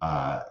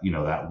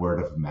 that word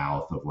of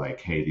mouth of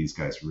like, hey, these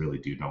guys really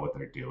do know what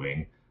they're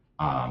doing,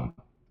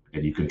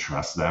 and you can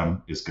trust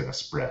them is going to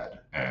spread,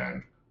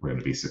 and we're going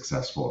to be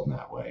successful in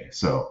that way.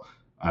 So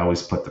I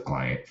always put the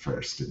client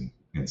first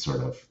in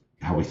sort of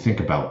how we think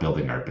about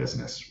building our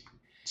business,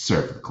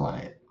 serve the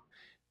client.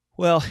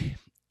 Well,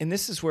 and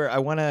this is where I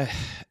want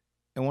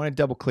to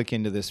double click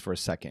into this for a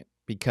second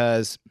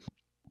because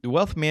the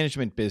wealth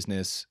management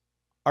business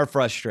are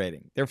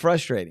frustrating. They're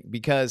frustrating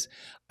because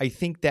I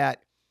think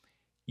that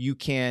you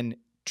can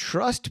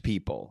trust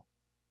people.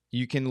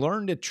 You can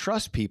learn to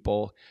trust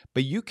people,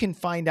 but you can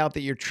find out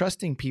that you're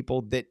trusting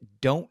people that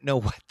don't know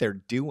what they're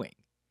doing.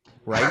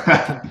 right?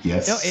 I can,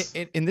 Yes.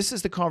 and this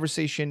is the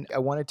conversation I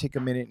want to take a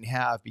minute and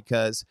have,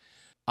 because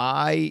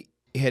I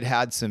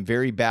had some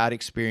very bad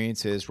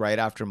experiences right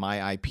after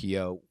my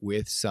IPO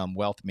with some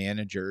wealth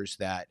managers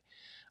that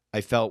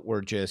I felt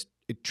were just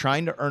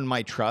trying to earn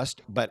my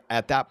trust. But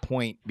at that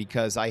point,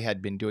 because I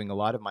had been doing a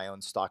lot of my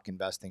own stock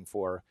investing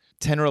for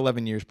 10 or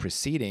 11 years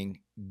preceding,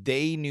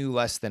 they knew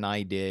less than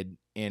I did,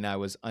 and I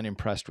was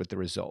unimpressed with the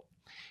result.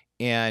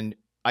 And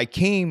I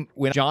came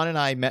when John and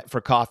I met for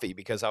coffee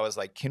because I was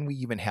like, can we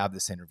even have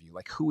this interview?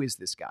 Like, who is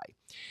this guy?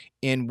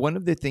 And one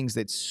of the things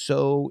that's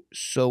so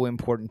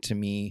important to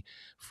me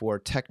for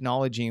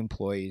technology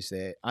employees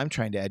that I'm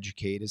trying to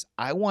educate is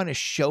I want to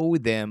show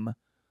them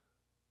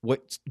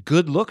what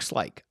good looks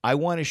like. I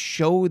want to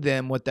show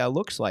them what that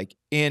looks like.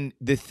 And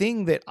the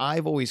thing that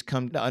I've always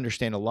come to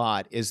understand a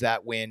lot is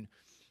that when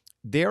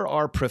there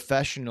are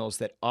professionals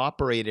that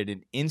operate at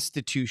an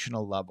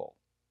institutional level,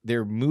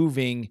 they're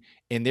moving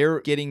and they're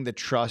getting the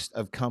trust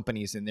of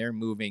companies, and they're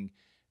moving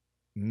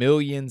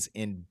millions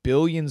and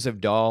billions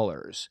of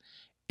dollars,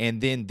 and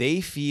then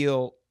they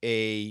feel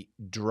a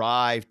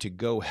drive to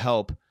go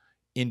help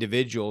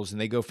individuals,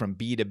 and they go from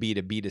B to B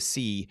to B to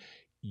C.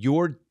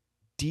 You're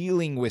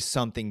dealing with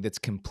something that's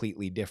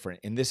completely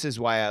different. And this is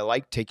why I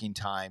like taking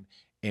time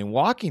and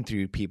walking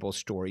through people's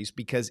stories,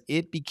 because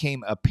it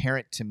became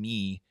apparent to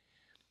me,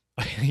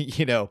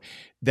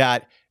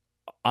 that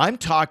I'm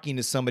talking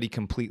to somebody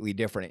completely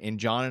different. And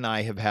John and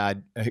I have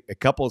had a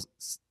couple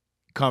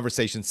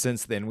conversations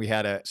since then. We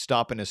had a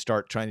stop and a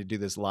start trying to do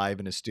this live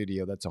in a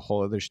studio. That's a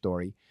whole other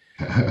story.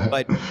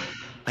 But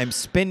I'm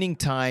spending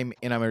time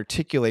and I'm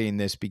articulating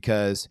this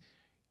because,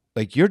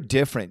 like, you're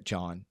different,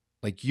 John.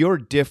 Like, you're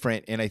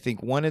different. And I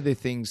think one of the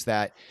things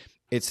that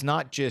it's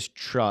not just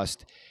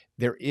trust,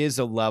 there is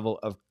a level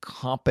of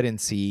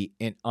competency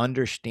in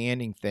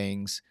understanding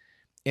things.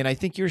 And I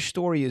think your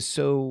story is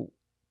so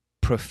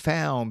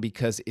profound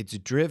because it's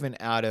driven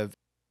out of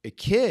a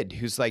kid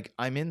who's like,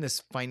 I'm in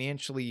this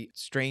financially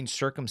strange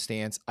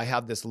circumstance. I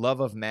have this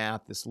love of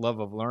math, this love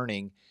of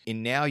learning.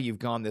 And now you've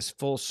gone this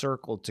full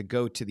circle to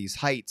go to these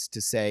heights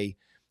to say,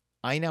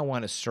 I now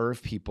want to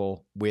serve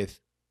people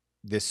with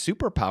this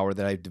superpower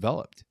that I've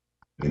developed.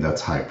 I mean,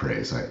 that's high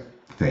praise. I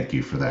thank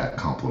you for that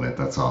compliment.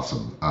 That's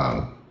awesome.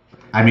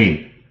 I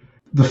mean,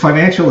 the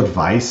financial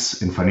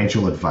advice and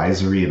financial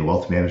advisory and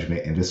wealth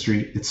management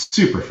industry, it's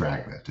super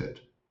fragmented.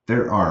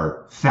 There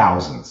are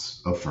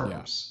thousands of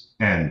firms.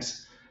 Yeah. And,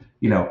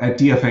 at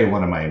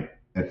DFA,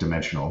 at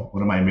Dimensional,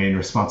 one of my main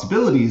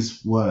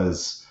responsibilities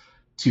was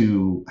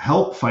to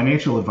help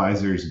financial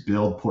advisors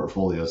build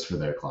portfolios for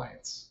their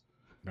clients.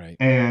 Right.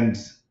 And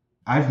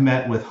I've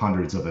met with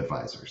hundreds of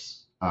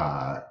advisors.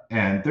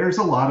 And there's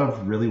a lot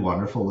of really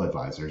wonderful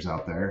advisors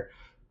out there,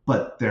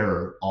 but there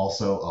are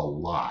also a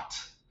lot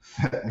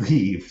that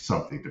leave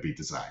something to be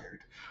desired.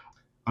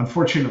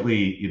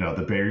 Unfortunately,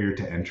 the barrier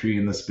to entry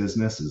in this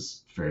business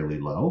is fairly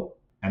low.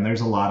 And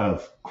there's a lot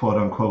of quote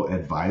unquote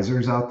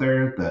advisors out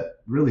there that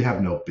really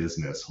have no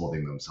business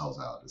holding themselves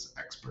out as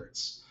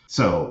experts.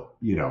 So,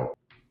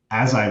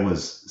 as I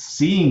was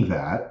seeing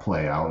that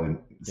play out and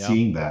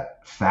seeing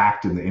that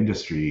fact in the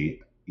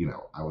industry,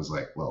 I was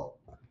like, well,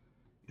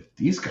 if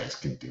these guys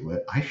can do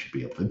it, I should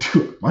be able to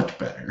do it much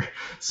better.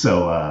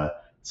 So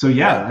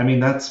yeah, I mean,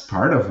 that's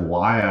part of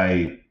why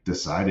I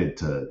decided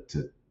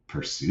to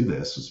pursue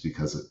this, was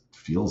because it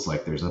feels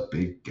like there's a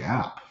big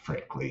gap,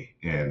 frankly,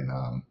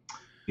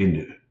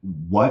 in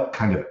what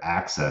kind of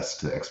access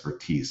to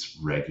expertise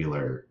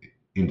regular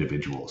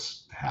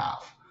individuals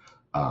have.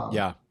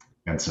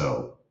 And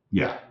so,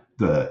 yeah,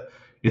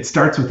 it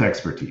starts with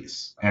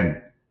expertise.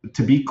 And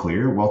to be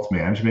clear, wealth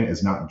management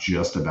is not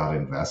just about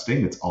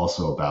investing. It's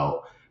also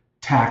about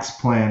tax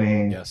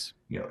planning,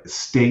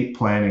 estate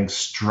planning,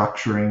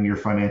 structuring your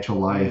financial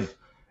life.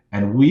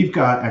 And we've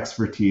got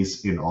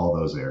expertise in all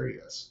those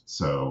areas.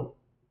 So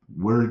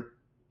we're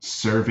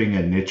serving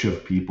a niche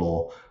of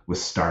people with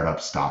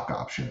startup stock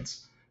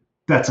options.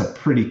 That's a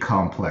pretty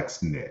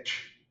complex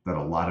niche that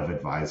a lot of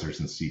advisors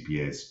and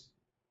CPAs,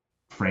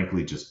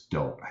 frankly, just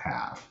don't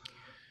have.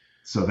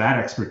 So that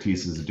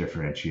expertise is a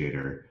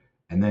differentiator.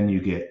 And then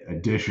you get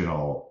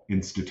additional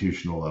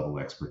institutional level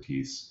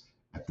expertise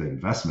at the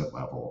investment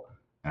level.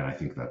 And I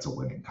think that's a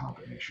winning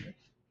combination.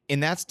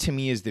 And that's, to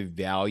me, is the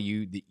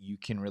value that you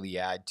can really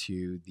add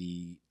to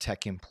the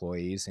tech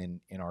employees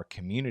in our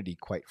community,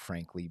 quite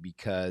frankly,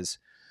 because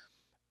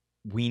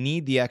we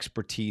need the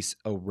expertise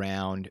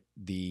around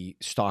the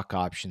stock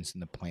options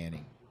and the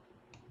planning,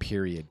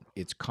 period.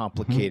 It's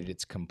complicated,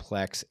 it's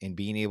complex, and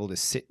being able to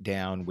sit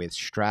down with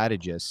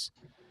strategists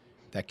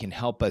that can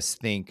help us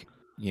think,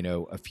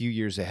 a few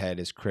years ahead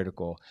is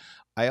critical.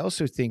 I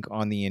also think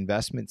on the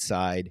investment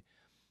side,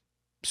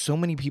 so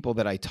many people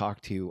that I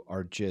talk to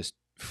are just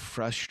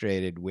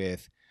frustrated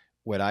with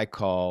what I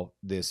call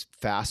this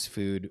fast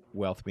food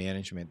wealth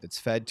management that's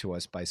fed to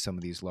us by some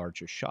of these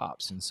larger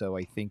shops. And so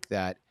I think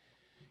that,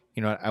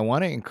 I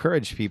want to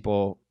encourage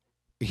people,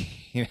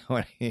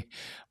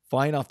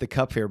 flying off the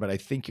cuff here, but I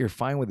think you're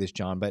fine with this,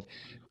 John, but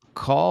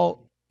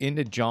call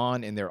into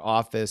John in their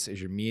office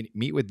as you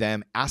meet with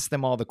them, ask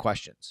them all the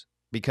questions.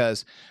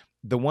 Because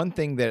the one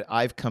thing that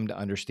I've come to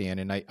understand,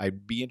 and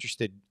I'd be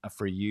interested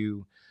for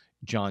you,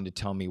 John, to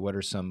tell me what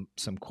are some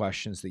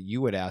questions that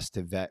you would ask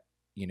to vet,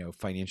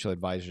 financial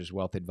advisors,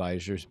 wealth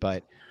advisors.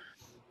 But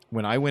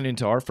when I went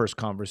into our first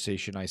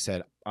conversation, I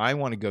said, I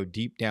want to go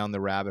deep down the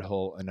rabbit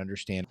hole and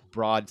understand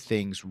broad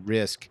things,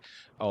 risk,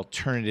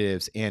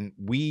 alternatives. And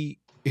we,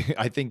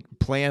 I think,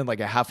 planned like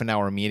a half an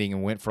hour meeting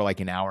and went for like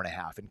an hour and a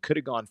half and could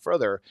have gone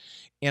further.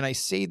 And I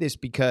say this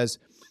because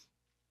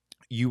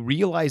you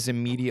realize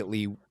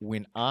immediately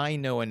when I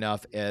know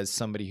enough as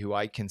somebody who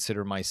I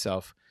consider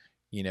myself,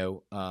 you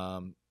know,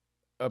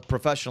 a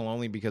professional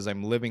only because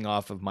I'm living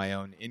off of my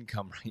own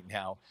income right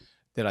now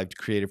that I've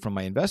created from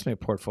my investment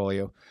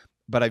portfolio.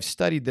 But I've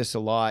studied this a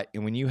lot.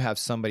 And when you have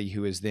somebody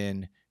who is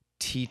then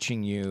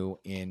teaching you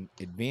in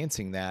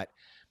advancing that,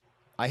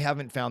 I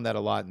haven't found that a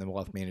lot in the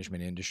wealth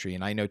management industry.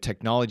 And I know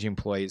technology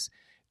employees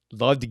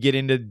love to get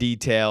into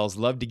details,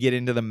 love to get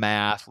into the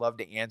math, love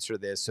to answer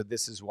this. So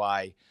this is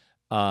why,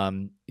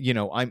 I'm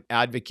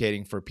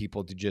advocating for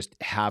people to just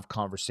have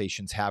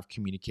conversations, have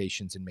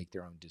communications, and make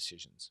their own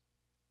decisions.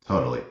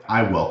 Totally.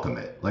 I welcome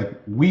it. Like,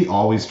 we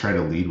always try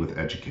to lead with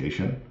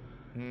education,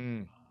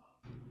 Mm,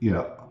 you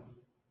know,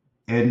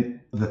 and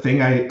the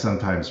thing I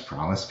sometimes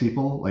promise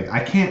people, like,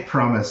 I can't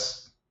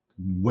promise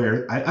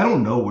I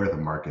don't know where the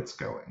market's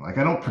going. Like,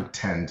 I don't yeah.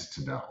 pretend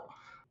to know,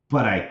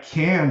 but I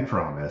can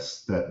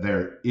promise that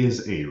there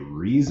is a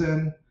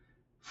reason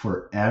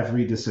for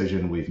every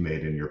decision we've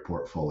made in your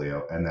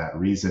portfolio. And that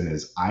reason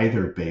is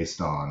either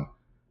based on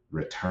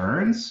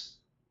returns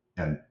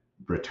and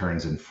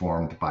returns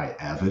informed by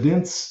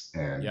evidence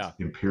and Yeah.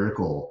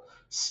 empirical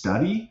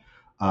study,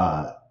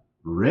 uh,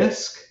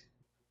 risk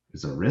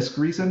is a risk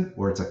reason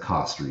or it's a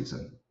cost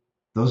reason.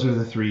 Those are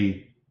the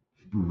three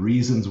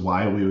reasons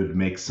why we would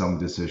make some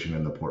decision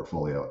in the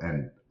portfolio.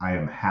 And I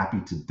am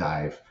happy to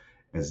dive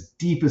as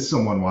deep as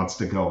someone wants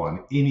to go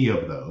on any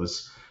of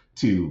those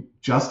to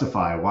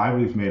justify why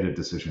we've made a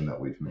decision that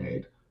we've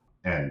made.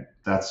 And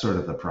that's sort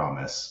of the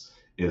promise,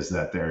 is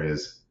that there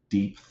is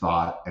deep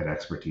thought and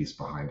expertise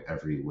behind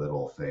every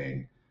little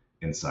thing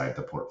inside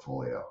the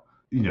portfolio.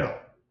 You know,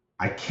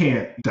 I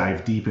can't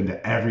dive deep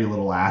into every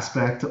little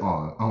aspect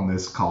on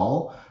this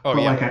call, Oh,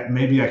 but yeah. like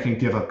maybe I can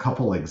give a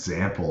couple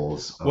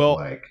examples of Well,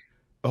 like.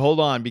 hold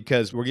on,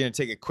 because we're going to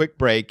take a quick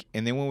break.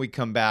 And then when we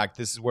come back,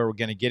 this is where we're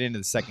going to get into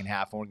the second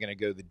half and we're going to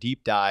go the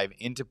deep dive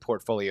into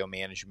portfolio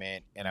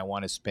management. And I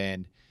want to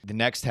spend the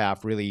next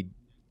half really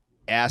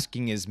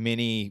asking as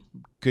many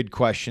good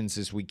questions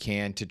as we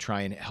can to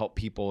try and help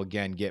people,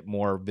 again, get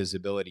more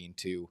visibility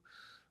into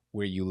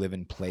where you live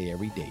and play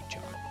every day,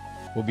 John.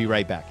 We'll be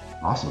right back.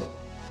 Awesome.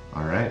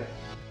 All right.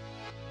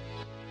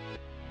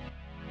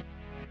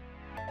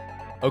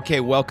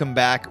 Okay, welcome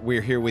back.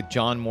 We're here with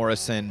John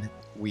Morrison.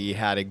 We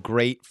had a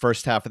great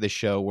first half of the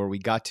show where we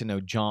got to know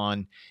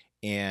John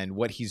and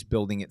what he's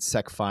building at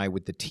SecFi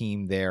with the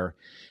team there.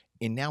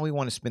 And now we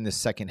want to spend the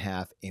second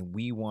half and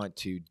we want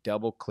to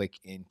double click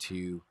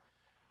into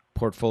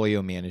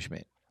portfolio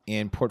management.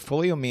 And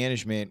portfolio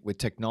management with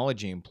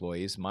technology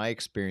employees, my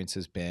experience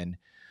has been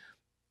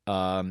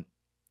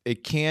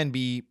it can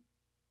be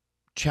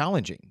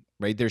challenging,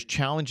 right? There's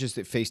challenges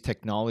that face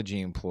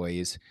technology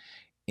employees.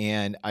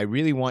 And I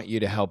really want you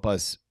to help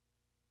us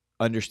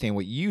understand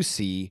what you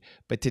see.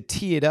 But to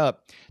tee it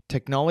up,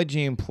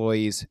 technology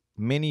employees,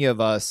 many of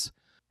us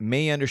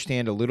may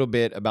understand a little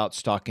bit about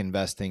stock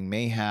investing,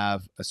 may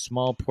have a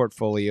small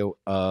portfolio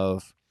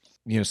of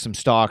some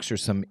stocks or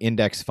some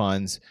index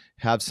funds,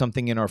 have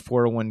something in our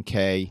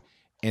 401k,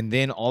 and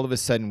then all of a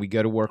sudden we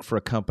go to work for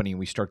a company and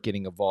we start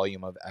getting a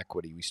volume of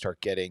equity. We start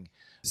getting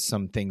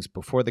some things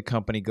before the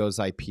company goes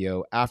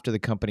IPO, after the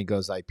company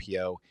goes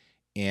IPO,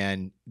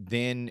 and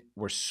then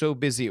we're so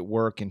busy at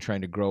work and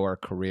trying to grow our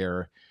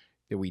career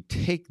that we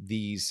take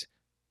these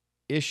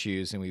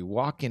issues and we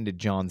walk into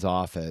John's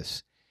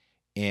office.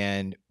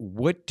 And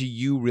what do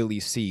you really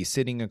see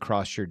sitting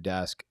across your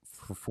desk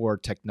for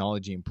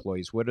technology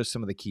employees? What are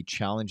some of the key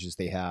challenges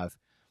they have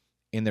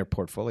in their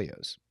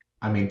portfolios?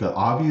 I mean, the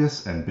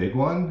obvious and big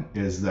one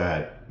is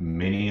that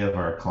many of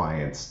our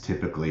clients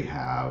typically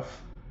have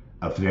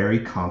a very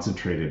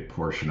concentrated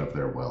portion of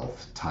their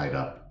wealth tied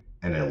up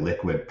in a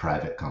liquid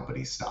private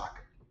company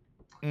stock,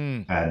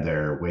 Mm, and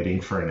they're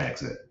waiting for an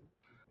exit.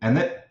 And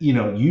that,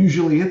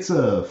 usually it's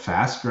a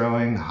fast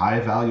growing, high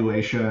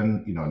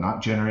valuation,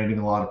 not generating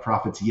a lot of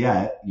profits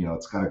yet.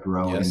 It's got to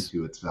grow yes.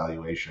 into its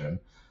valuation.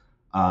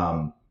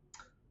 Um,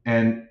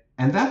 and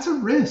that's a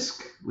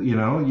risk.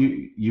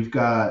 You've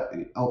got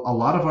a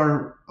lot of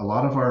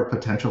our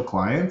potential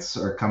clients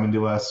are coming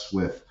to us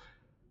with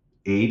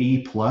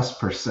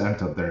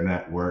 80+% of their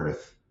net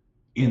worth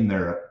in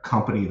their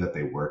company that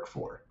they work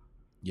for.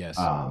 Yes.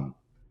 um,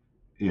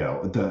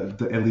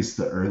 the at least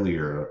the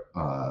earlier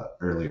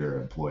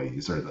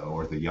employees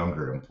or the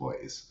younger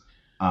employees.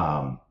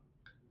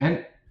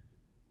 And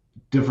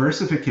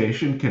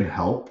diversification can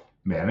help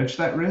manage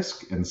that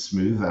risk and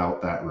smooth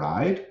out that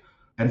ride.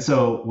 And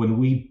so when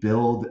we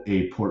build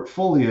a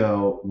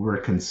portfolio, we're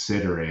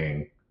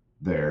considering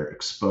their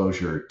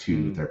exposure to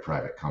Mm, their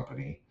private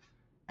company.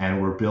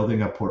 and we're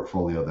building a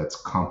portfolio that's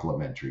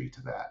complementary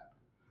to that.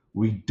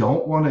 We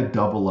don't want to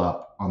double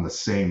up on the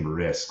same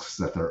risks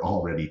that they're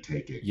already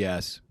taking.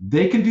 Yes.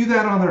 They can do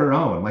that on their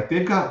own. Like,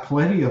 they've got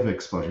plenty of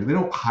exposure. They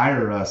don't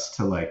hire us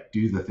to like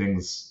do the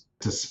things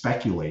to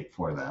speculate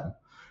for them.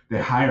 They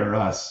hire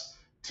us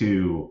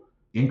to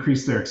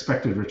increase their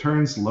expected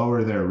returns,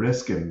 lower their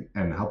risk, and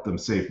help them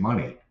save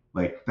money.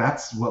 Like,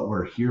 that's what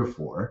we're here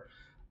for.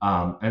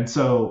 And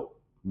so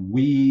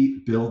we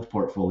build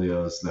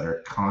portfolios that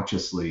are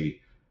consciously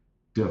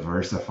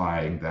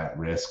diversifying that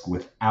risk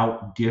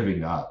without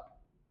giving up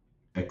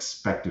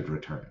expected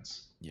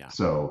returns. Yeah.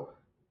 So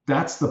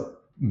that's the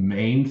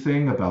main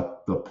thing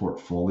about the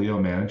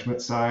portfolio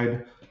management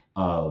side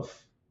of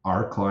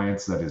our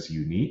clients that is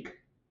unique.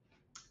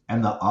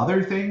 And the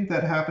other thing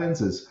that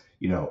happens is,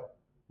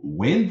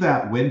 when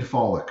that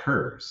windfall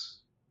occurs,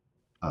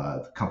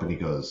 the company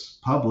goes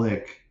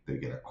public, they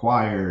get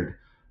acquired.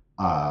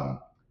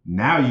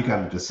 Now you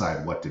got to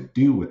decide what to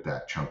do with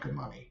that chunk of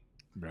money.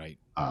 Right.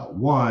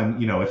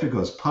 One, if it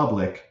goes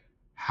public,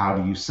 how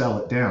do you sell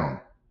it down?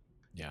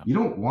 Yeah. You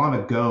don't want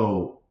to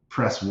go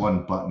press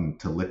one button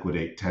to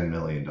liquidate $10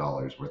 million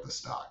worth of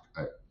stock.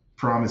 I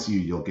promise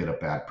you'll get a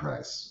bad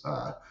price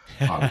on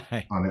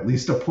at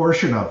least a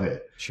portion of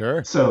it.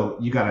 Sure. So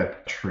you got to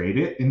trade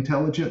it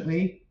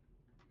intelligently,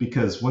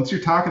 because once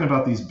you're talking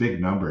about these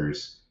big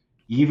numbers,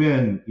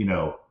 even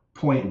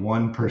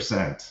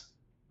 0.1%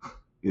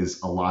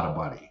 is a lot of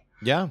money.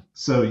 Yeah.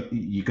 So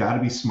you got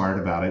to be smart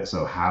about it.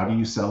 So how do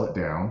you sell it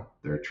down?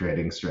 There are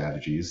trading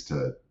strategies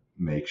to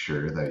make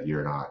sure that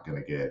you're not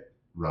going to get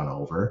run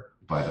over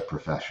by the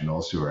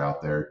professionals who are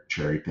out there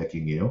cherry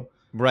picking you.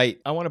 Right.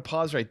 I want to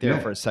pause right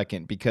there for a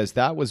second, because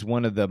that was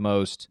one of the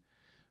most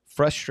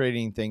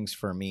frustrating things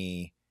for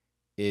me,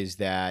 is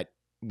that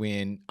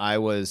when I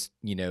was,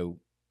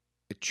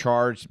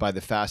 charged by the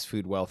fast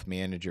food wealth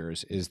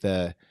managers, is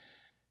the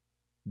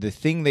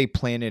thing they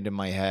planted in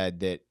my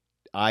head that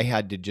I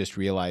had to just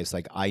realize,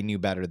 like, I knew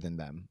better than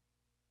them,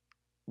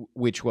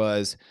 which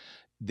was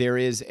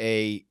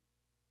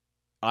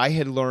I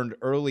had learned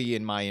early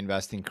in my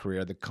investing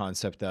career the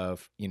concept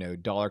of,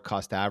 dollar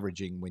cost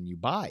averaging when you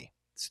buy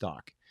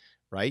stock,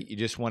 right? You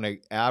just want to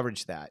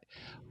average that.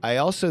 I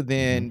also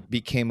then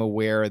became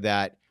aware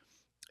that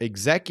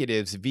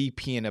executives,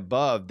 VP and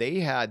above,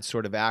 they had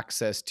sort of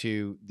access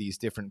to these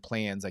different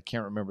plans. I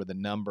can't remember the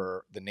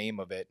name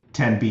of it.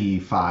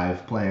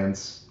 10B5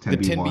 plans. The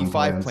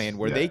 10B5 plan,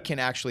 where they can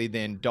actually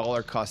then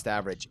dollar cost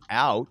average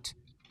out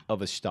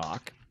of a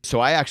stock.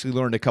 So I actually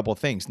learned a couple of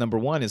things. Number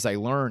one is I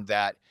learned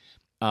that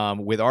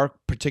with our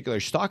particular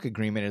stock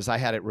agreement, as I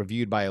had it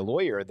reviewed by a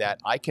lawyer, that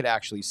I could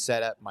actually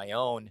set up my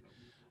own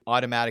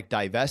automatic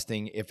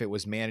divesting if it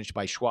was managed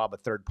by Schwab, a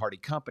third-party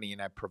company,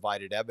 and I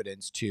provided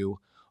evidence to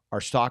our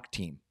stock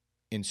team.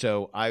 And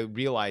so I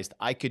realized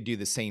I could do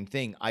the same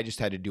thing. I just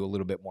had to do a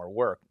little bit more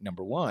work,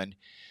 number one.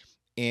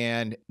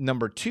 And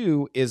number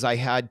two is I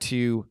had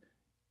to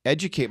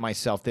educate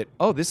myself that,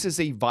 this is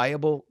a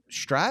viable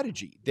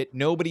strategy that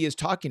nobody is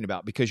talking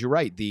about, because you're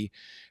right. The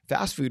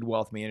fast food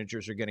wealth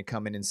managers are going to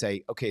come in and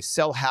say, okay,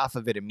 sell half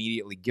of it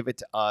immediately, give it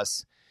to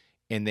us,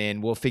 and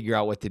then we'll figure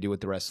out what to do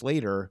with the rest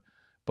later.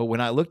 But when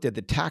I looked at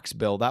the tax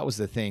bill, that was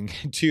the thing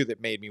too that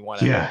made me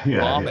want to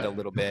vomit a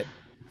little bit,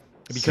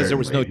 because there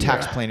was no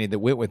tax planning that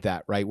went with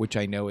that, right? Which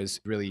I know is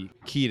really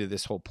key to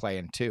this whole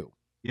plan too.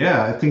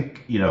 Yeah, I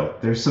think,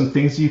 there's some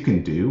things you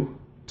can do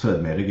to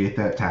mitigate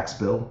that tax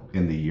bill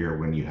in the year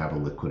when you have a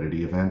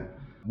liquidity event.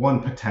 One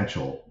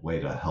potential way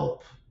to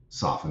help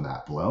soften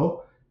that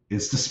blow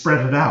is to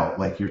spread it out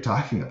like you're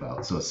talking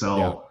about. So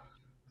sell,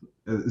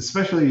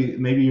 especially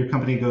maybe your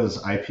company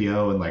goes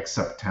IPO in like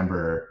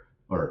September,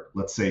 or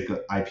let's say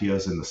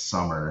IPOs in the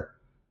summer,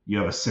 you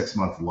have a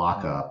 6-month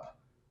lockup.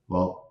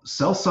 Well,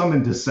 sell some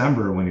in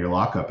December when your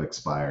lockup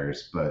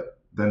expires, but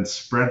then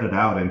spread it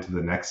out into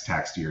the next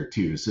tax year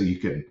too, so you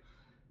can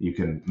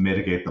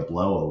mitigate the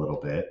blow a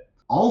little bit.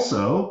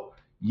 Also,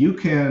 you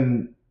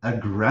can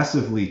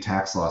aggressively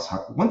tax loss.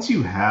 Once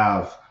you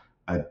have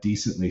a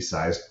decently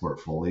sized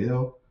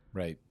portfolio,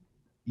 right?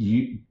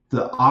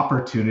 The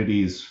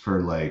opportunities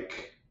for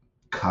like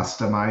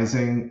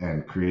customizing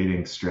and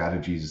creating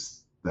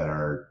strategies that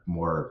are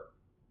more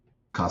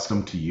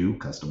custom to you,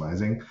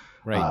 customizing,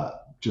 right,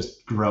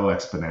 just grow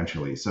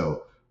exponentially.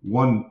 So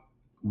one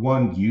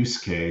use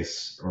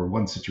case or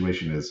one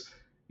situation is,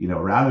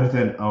 rather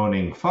than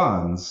owning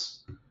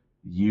funds,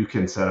 you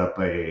can set up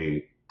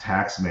a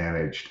tax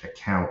managed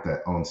account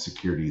that owns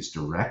securities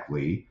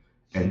directly.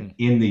 And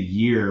in the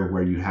year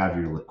where you have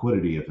your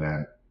liquidity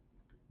event,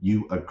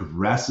 you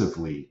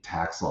aggressively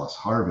tax loss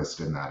harvest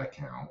in that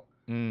account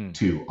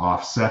to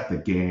offset the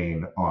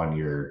gain on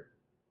your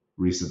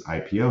recent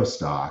IPO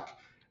stock.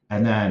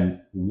 And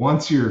then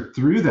once you're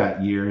through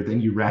that year, then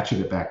you ratchet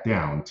it back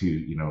down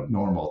to,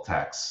 normal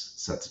tax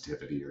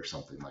sensitivity or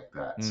something like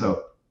that.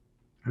 So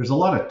there's a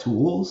lot of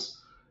tools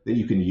that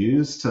you can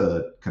use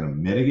to kind of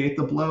mitigate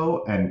the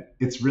blow. And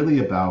it's really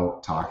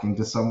about talking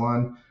to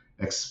someone,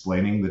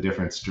 explaining the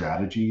different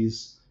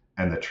strategies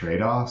and the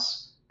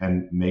trade-offs,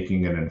 and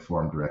making an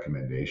informed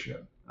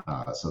recommendation.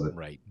 so that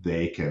Right.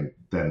 they can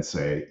then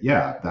say,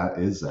 yeah, that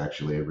is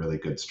actually a really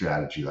good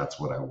strategy. That's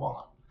what I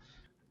want.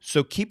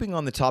 So, keeping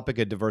on the topic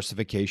of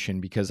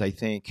diversification, because I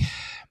think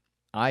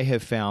I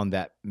have found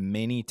that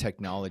many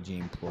technology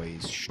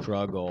employees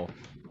struggle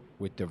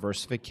with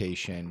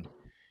diversification.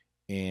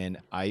 And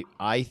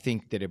I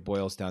think that it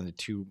boils down to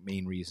two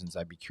main reasons.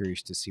 I'd be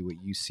curious to see what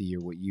you see or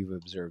what you've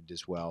observed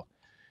as well.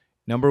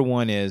 Number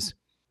one is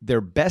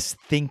their best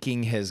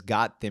thinking has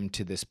got them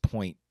to this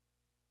point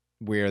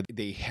where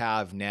they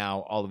have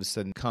now all of a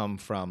sudden come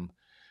from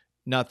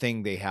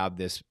nothing. They have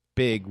this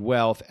big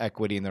wealth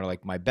equity, and they're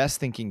like, my best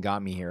thinking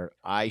got me here.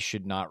 I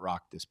should not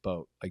rock this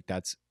boat. Like,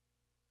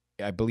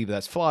 I believe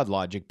that's flawed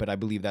logic, but I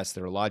believe that's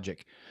their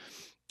logic.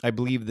 I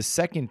believe the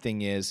second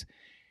thing is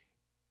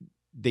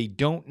they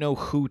don't know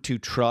who to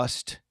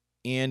trust,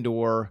 and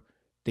or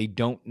they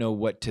don't know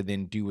what to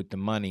then do with the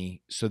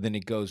money. So then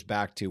it goes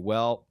back to,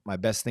 well, my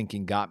best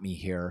thinking got me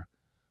here.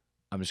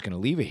 I'm just going to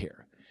leave it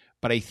here.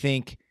 But I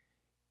think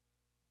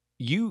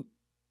you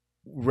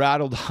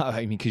rattled,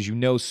 I mean, because you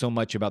know so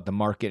much about the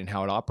market and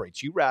how it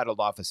operates, you rattled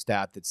off a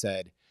stat that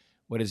said,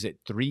 what is it,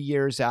 3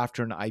 years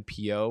after an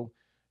IPO,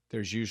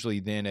 there's usually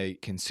then a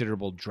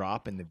considerable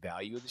drop in the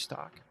value of the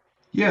stock?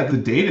 Yeah, the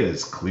data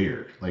is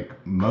clear.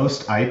 Like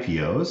most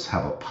IPOs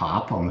have a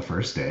pop on the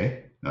first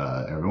day.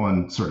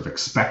 Everyone sort of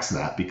expects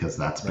that because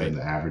that's been Right.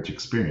 the average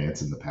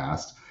experience in the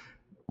past.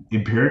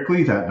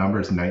 Empirically, that number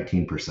is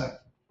 19%.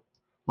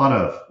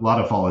 A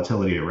lot of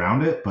volatility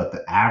around it, but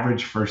the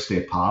average first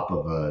day pop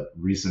of a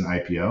recent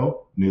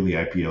IPO, newly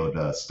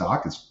IPO'd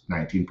stock, is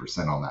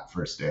 19% on that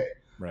first day.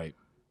 Right.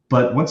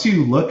 But once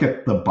you look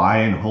at the buy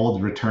and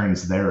hold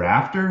returns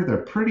thereafter, they're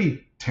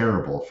pretty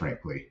terrible,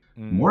 frankly.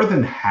 More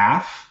than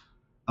half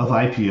of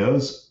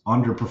IPOs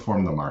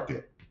underperform the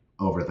market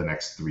over the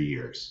next 3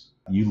 years.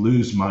 You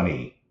lose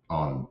money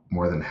on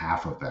more than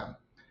half of them.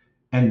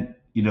 And,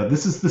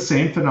 this is the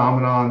same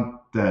phenomenon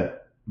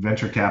that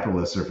venture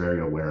capitalists are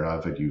very aware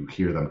of, and you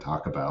hear them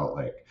talk about,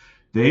 like,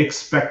 they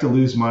expect to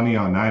lose money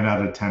on 9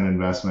 out of 10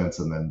 investments,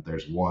 and then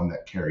there's one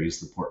that carries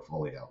the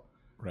portfolio.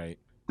 Right.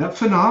 That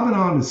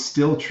phenomenon is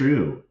still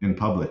true in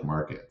public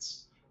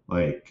markets.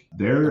 Like,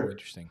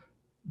 Interesting.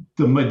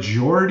 the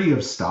majority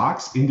of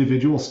stocks,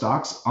 individual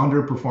stocks,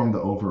 underperform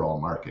the overall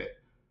market.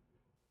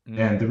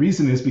 And the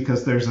reason is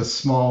because there's a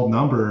small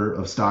number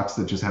of stocks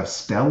that just have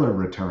stellar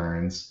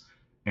returns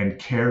and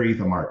carry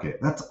the market.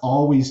 That's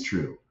always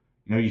true.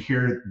 You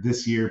hear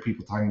this year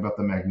people talking about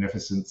the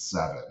Magnificent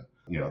Seven,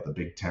 the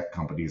big tech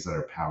companies that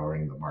are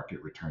powering the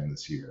market return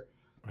this year.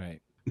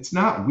 Right. It's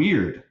not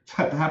weird.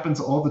 That happens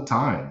all the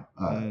time.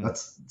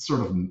 That's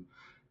sort of,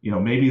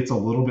 maybe it's a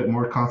little bit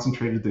more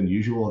concentrated than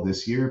usual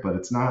this year, but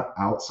it's not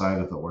outside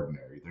of the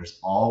ordinary. There's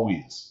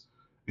always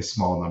a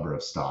small number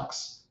of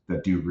stocks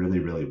that do really,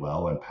 really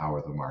well and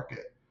power the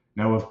market.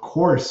 Now, of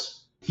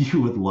course,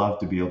 you would love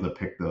to be able to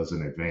pick those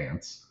in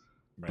advance,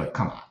 but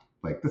come on,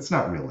 like, that's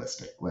not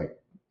realistic. Like,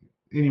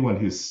 anyone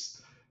who's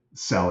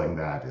selling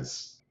that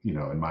is,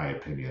 in my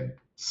opinion,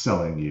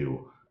 selling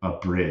you a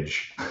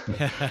bridge.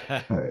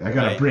 I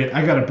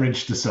got a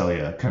bridge to sell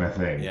you, kind of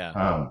thing.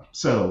 Yeah.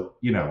 So,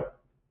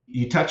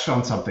 you touched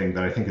on something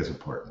that I think is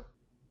important.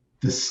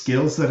 The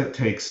skills that it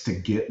takes to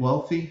get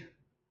wealthy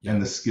and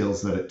the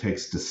skills that it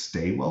takes to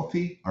stay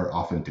wealthy are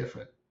often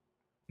different.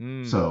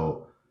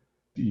 So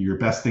your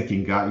best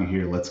thinking got you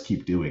here. Let's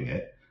keep doing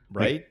it.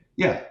 Right. Like,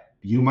 yeah,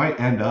 you might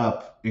end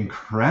up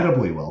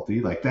incredibly wealthy.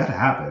 Like, that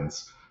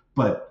happens.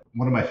 But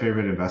one of my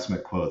favorite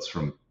investment quotes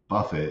from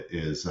Buffett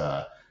is,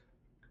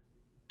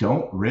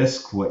 don't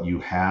risk what you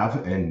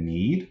have and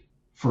need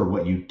for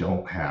what you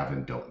don't have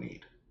and don't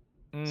need.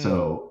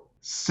 So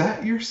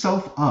set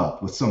yourself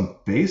up with some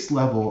base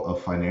level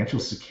of financial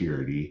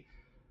security,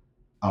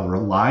 a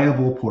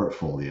reliable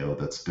portfolio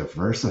that's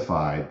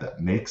diversified, that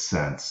makes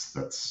sense,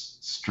 that's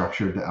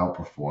structured to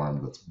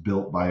outperform, that's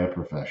built by a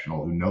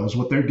professional who knows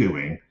what they're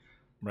doing.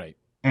 Right.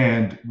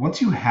 And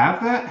once you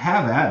have that,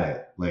 have at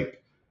it.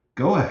 Like,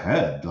 go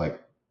ahead,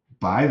 like,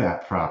 buy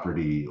that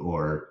property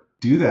or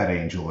do that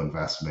angel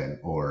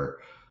investment,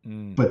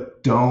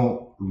 but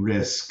don't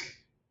risk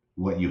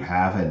what you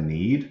have and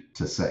need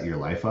to set your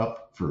life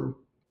up for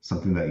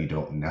something that you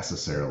don't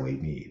necessarily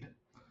need.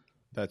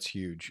 That's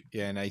huge.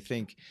 Yeah, and I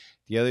think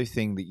the other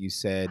thing that you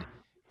said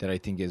that I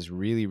think is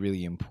really,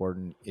 really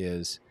important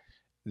is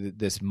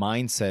this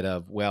mindset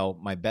of, well,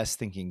 my best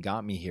thinking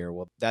got me here.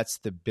 Well, that's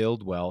the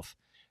build wealth.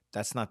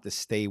 That's not the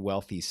stay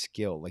wealthy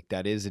skill. Like,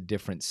 that is a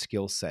different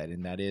skill set.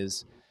 And that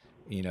is,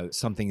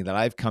 something that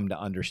I've come to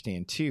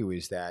understand too,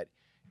 is that,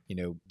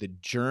 the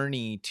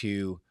journey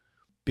to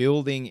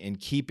building and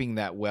keeping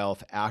that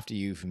wealth after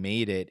you've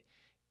made it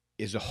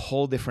is a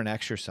whole different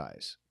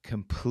exercise,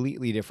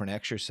 completely different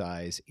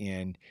exercise,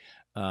 and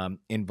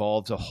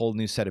involves a whole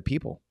new set of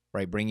people,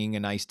 right? Bringing a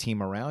nice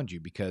team around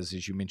you, because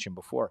as you mentioned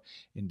before,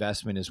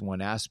 investment is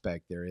one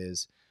aspect. There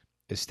is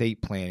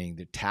estate planning,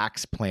 the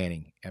tax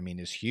planning,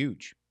 is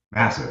huge.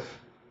 Massive.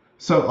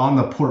 So on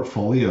the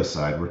portfolio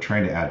side, we're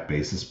trying to add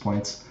basis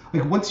points.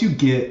 Like, once you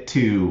get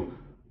to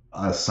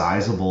a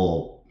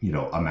sizable,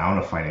 amount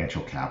of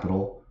financial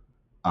capital,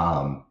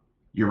 um,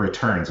 your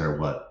returns are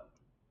what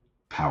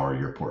power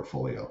your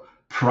portfolio.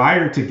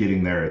 Prior to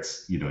getting there,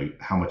 it's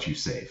how much you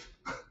save.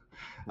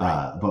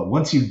 Right. But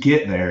once you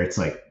get there, it's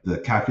like the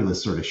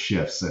calculus sort of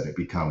shifts and it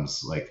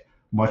becomes like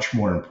much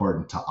more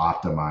important to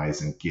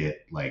optimize and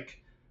get like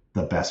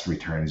the best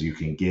returns you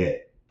can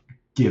get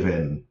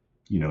given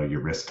your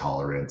risk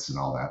tolerance and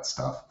all that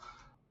stuff.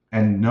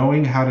 And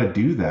knowing how to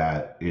do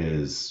that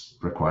is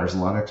requires a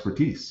lot of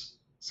expertise.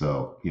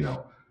 So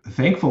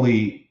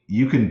thankfully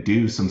you can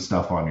do some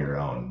stuff on your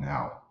own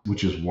now,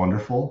 which is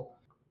wonderful,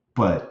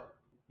 but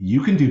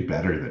you can do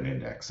better than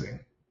indexing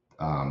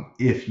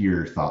if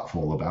you're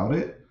thoughtful about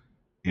it,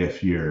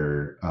 if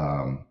you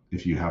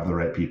have the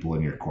right people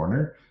in your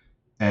corner,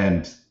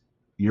 and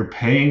you're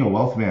paying a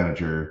wealth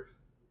manager.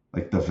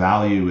 Like the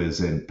value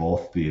is in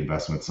both the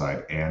investment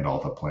side and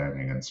all the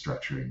planning and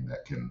structuring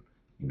that can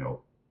you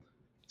know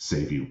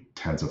save you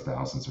tens of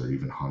thousands or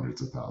even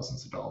hundreds of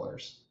thousands of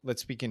dollars.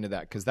 Let's speak into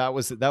that, because that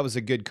was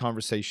a good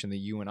conversation that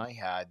you and I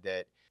had.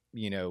 That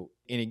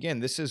and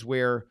again, this is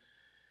where,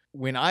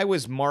 when I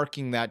was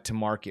marking that to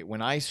market,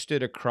 when I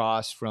stood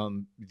across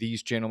from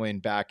these gentlemen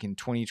back in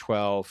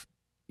 2012,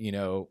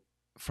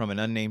 from an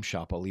unnamed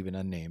shop, I'll leave it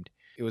unnamed.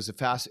 It was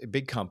a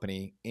big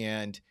company,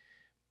 and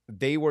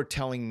they were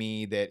telling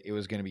me that it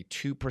was going to be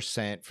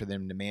 2% for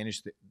them to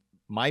manage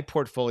my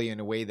portfolio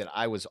in a way that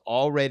I was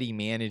already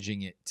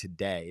managing it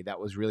today. That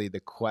was really the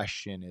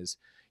question: is,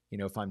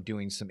 if I'm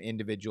doing some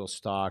individual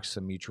stocks,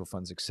 some mutual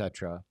funds,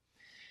 etc.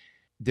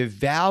 The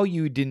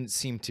value didn't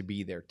seem to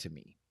be there to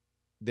me.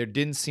 There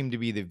didn't seem to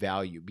be the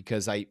value,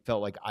 because I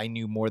felt like I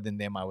knew more than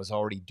them. I was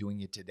already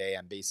doing it today.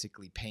 I'm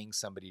basically paying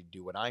somebody to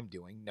do what I'm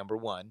doing, number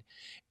one.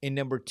 And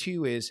number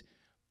two is,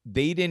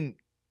 they didn't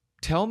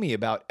tell me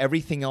about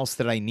everything else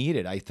that I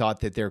needed. I thought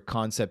that their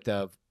concept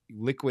of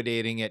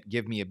liquidating it,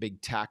 give me a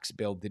big tax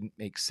bill, didn't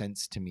make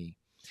sense to me.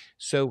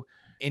 So,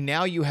 and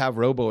now you have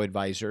robo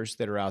advisors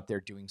that are out there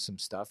doing some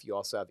stuff. You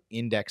also have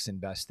index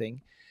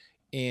investing.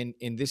 And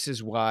this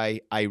is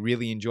why I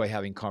really enjoy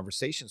having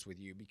conversations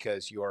with you,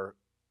 because you're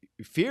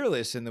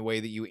fearless in the way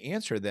that you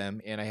answer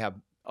them, and I have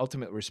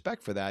ultimate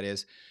respect for that.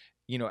 Is,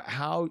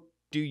 how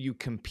do you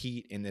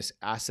compete in this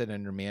asset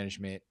under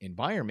management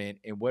environment,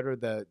 and what are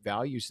the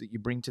values that you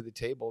bring to the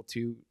table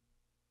to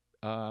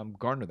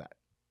garner that?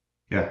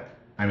 Yeah,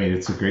 I mean,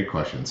 it's a great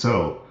question.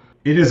 So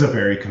it is a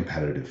very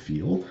competitive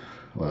field.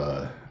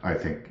 I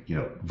think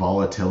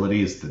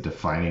volatility is the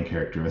defining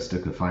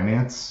characteristic of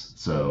finance.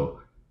 So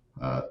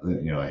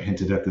I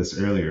hinted at this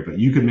earlier, but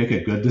you can make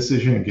a good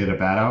decision and get a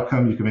bad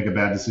outcome. You can make a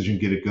bad decision,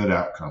 get a good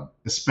outcome,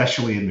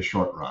 especially in the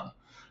short run.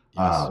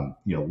 Yes.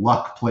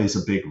 Luck plays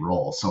a big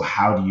role. So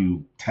how do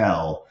you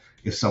tell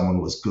if someone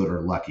was good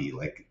or lucky?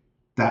 Like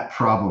that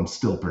problem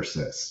still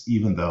persists,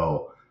 even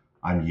though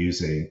I'm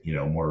using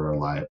more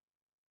reliable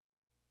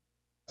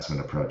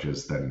investment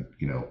approaches than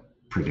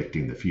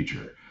predicting the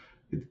future.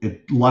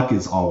 Luck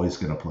is always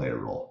going to play a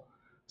role.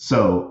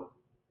 So,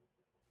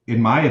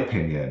 in my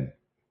opinion,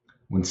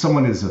 when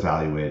someone is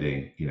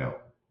evaluating,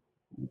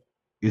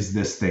 is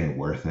this thing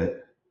worth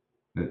it?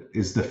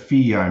 Is the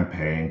fee I'm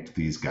paying to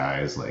these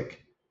guys,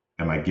 like,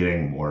 am I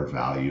getting more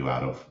value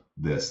out of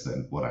this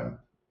than what I'm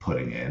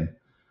putting in?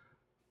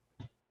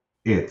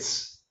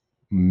 It's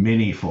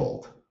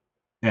many-fold.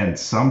 And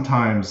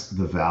sometimes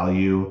the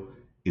value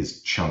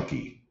is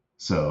chunky.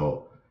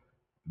 So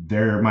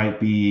there might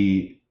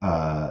be,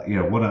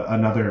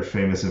 another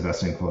famous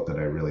investing quote that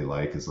I really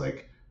like is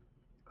like,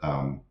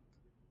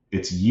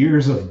 it's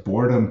years of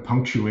boredom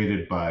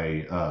punctuated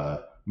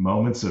by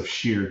moments of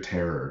sheer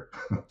terror.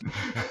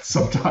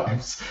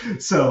 Sometimes,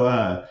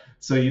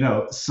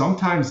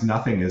 sometimes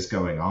nothing is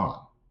going on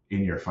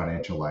in your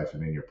financial life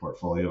and in your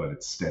portfolio, and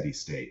it's steady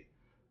state.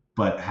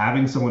 But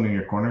having someone in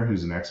your corner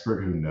who's an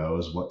expert who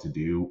knows what to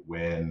do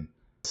when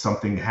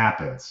something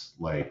happens,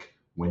 like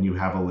when you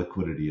have a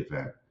liquidity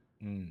event,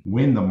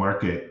 when the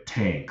market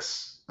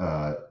tanks,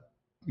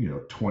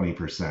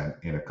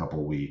 20% in a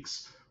couple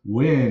weeks,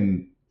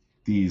 when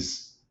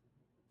these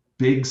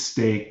big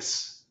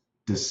stakes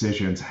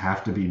decisions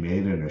have to be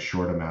made in a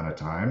short amount of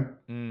time,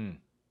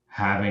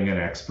 having an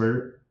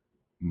expert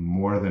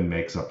more than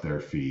makes up their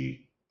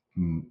fee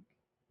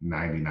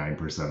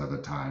 99% of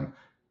the time.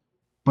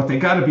 But they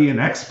got to be an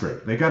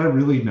expert. They got to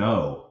really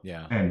know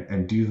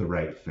and do the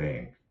right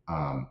thing.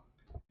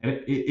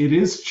 It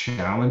is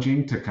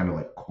challenging to kind of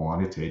like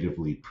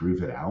quantitatively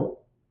prove it out.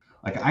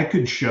 Like I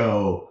could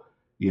show,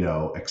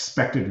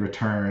 expected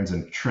returns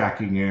and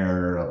tracking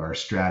error of our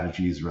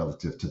strategies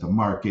relative to the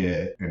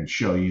market and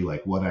show you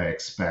like what I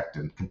expect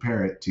and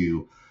compare it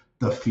to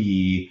the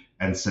fee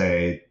and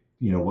say,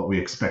 what we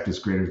expect is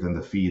greater than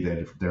the fee,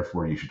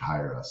 therefore you should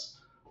hire us.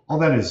 All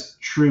that is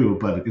true,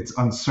 but it's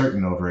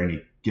uncertain over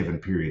any given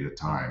period of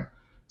time.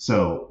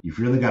 So you've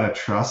really got to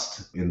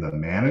trust in the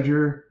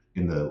manager,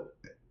 in the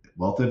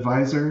wealth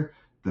advisor,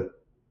 that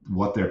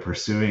what they're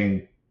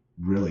pursuing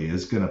really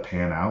is going to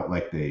pan out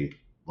like they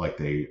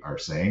are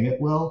saying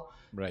it will.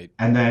 Right.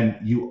 And then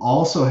you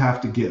also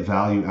have to get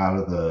value out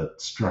of the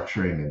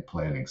structuring and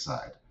planning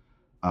side.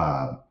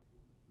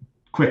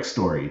 Quick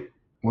story.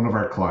 one of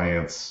our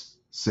clients,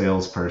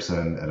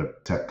 salesperson at a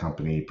tech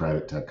company,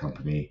 private tech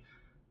company,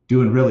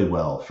 doing really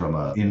well from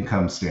an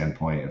income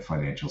standpoint and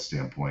financial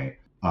standpoint.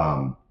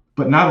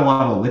 But not a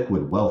lot of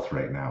liquid wealth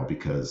right now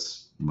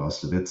because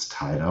most of it's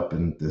tied up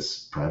in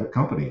this private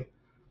company.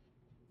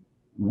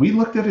 We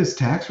looked at his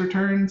tax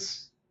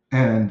returns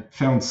and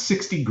found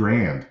 60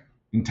 grand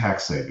in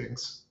tax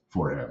savings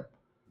for him.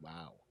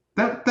 Wow.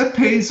 That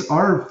pays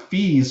our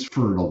fees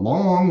for a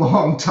long,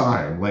 long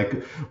time.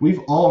 Like we've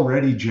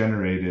already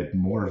generated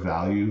more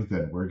value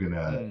than we're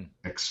gonna Mm,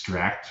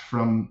 extract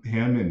from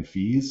him in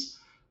fees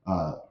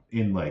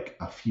in like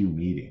a few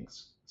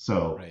meetings.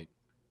 So right.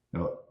 you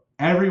know,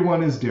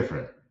 everyone is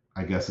different,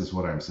 I guess is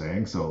what I'm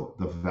saying. So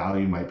the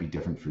value might be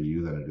different for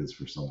you than it is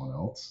for someone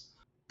else.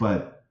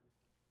 But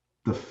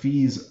the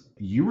fees,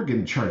 you were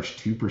getting charged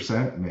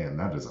 2%. Man,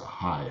 that is a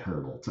high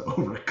hurdle to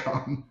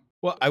overcome.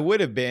 Well, I would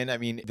have been. I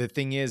mean, the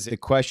thing is, the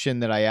question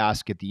that I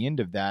asked at the end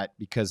of that,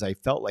 because I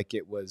felt like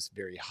it was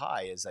very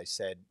high, is I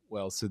said,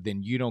 well, so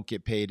then you don't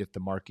get paid if the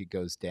market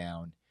goes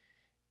down.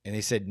 And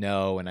they said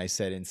no. And I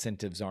said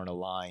incentives aren't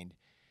aligned.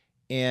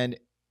 And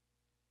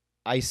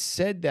I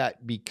said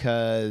that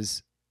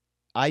because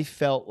I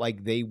felt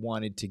like they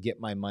wanted to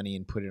get my money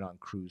and put it on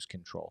cruise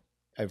control.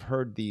 I've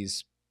heard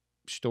these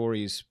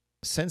stories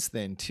since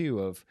then too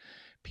of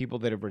people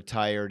that have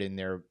retired and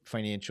their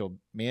financial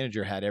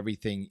manager had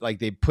everything, like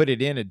they put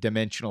it in a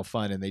dimensional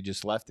fund and they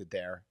just left it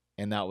there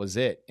and that was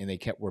it, and they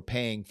were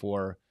paying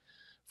for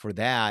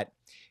that,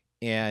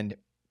 and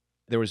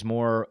there was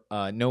more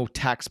no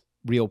tax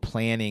real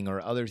planning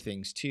or other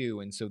things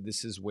too. And so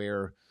this is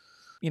where,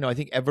 I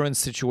think everyone's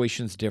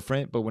situation is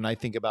different, but when I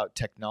think about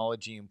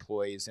technology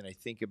employees and I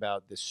think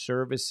about the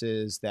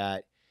services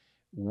that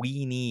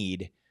we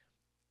need,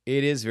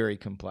 it is very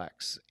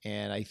complex.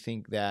 And I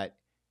think that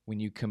when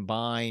you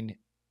combine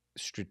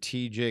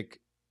strategic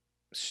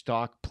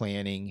stock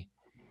planning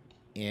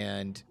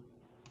and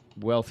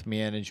wealth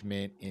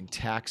management and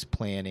tax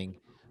planning,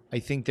 I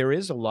think there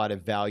is a lot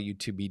of value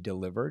to be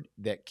delivered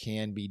that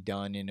can be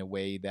done in a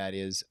way that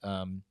is,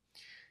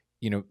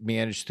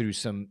 managed through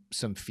some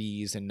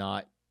fees and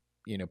not,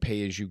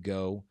 pay as you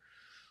go.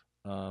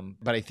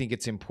 But I think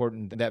it's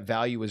important that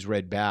value is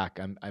read back.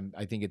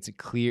 I think it's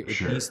clear. It needs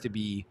Sure. to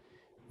be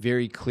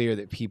very clear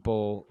that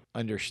people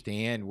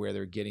understand where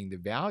they're getting the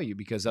value,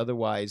 because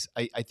otherwise,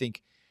 I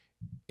think,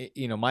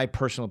 my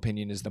personal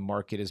opinion is the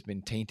market has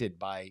been tainted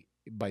by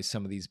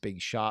some of these big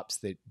shops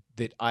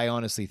that I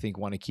honestly think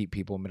want to keep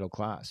people middle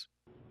class.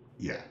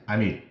 Yeah. I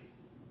mean,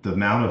 the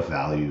amount of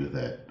value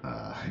that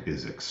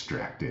is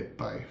extracted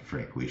by,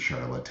 frankly,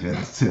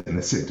 charlatans in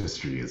this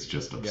industry is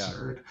just Yeah.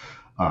 absurd.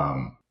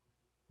 Um,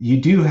 you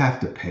do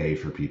have to pay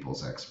for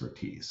people's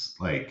expertise.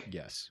 Like,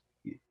 Yes.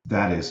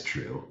 that is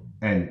true.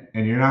 And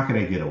you're not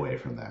going to get away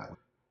from that.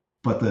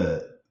 But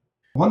the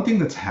one thing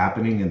that's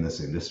happening in this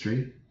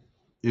industry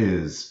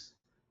is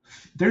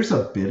there's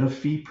a bit of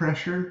fee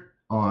pressure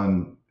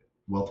on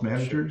wealth Sure.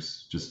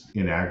 managers just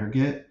in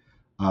aggregate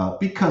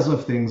because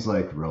of things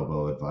like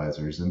robo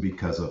advisors and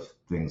because of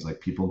things like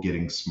people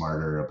getting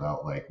smarter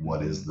about like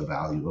what is Mm-hmm. the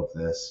value of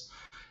this.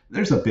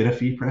 There's a bit of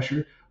fee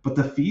pressure, but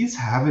the fees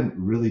haven't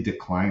really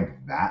declined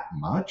that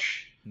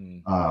much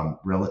Mm.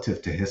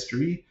 relative to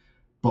history.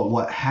 But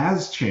what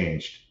has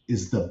changed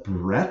is the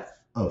breadth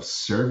of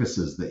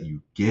services that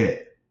you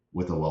get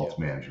with a Yeah. wealth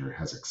manager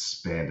has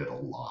expanded a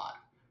lot.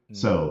 Mm.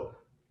 So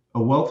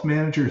a wealth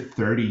manager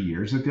 30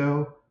 years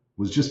ago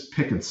was just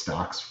picking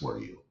stocks for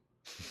you.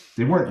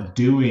 They Yeah. weren't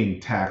doing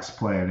tax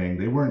planning.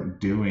 They weren't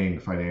doing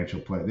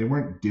financial plan. They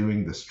weren't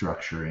doing the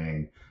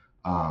structuring.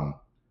 Um,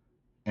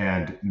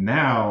 and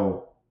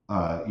now,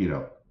 you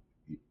know,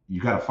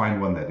 you got to find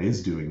one that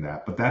is doing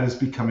that, but that is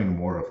becoming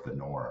more of the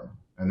norm.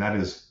 And that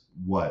is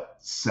what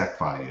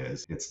SecFi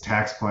is. It's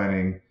tax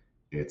planning,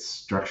 it's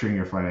structuring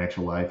your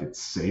financial life,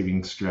 it's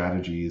saving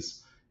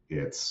strategies,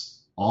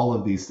 it's all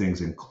of these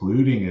things,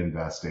 including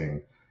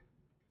investing.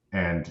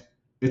 And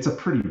it's a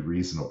pretty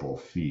reasonable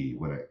fee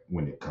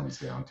when it comes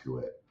down to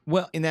it.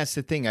 Well, and that's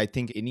the thing. I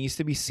think it needs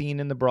to be seen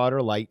in the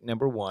broader light,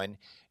 number one.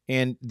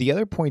 And the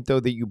other point, though,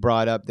 that you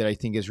brought up that I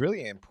think is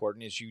really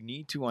important is you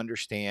need to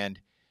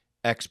understand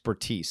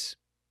expertise.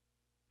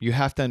 You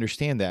have to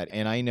understand that.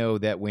 And I know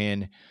that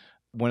when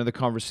one of the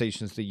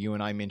conversations that you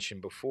and I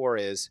mentioned before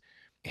is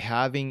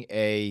having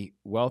a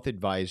wealth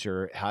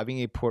advisor, having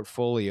a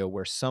portfolio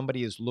where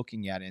somebody is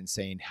looking at it and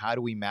saying, how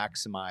do we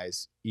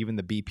maximize even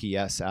the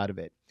BPS out of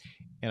it?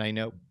 And I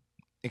know,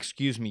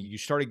 excuse me, you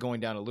started going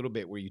down a little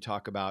bit where you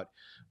talk about,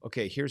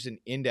 okay, here's an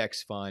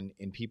index fund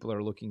and people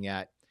are looking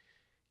at,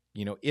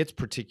 its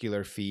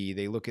particular fee.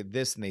 They look at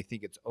this and they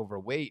think it's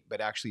overweight,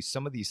 but actually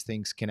some of these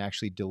things can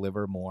actually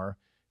deliver more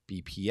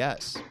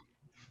BPS.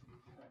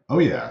 Oh,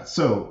 yeah.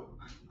 So,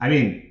 I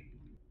mean,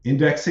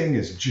 indexing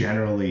is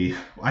generally,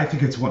 I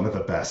think it's one of the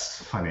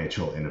best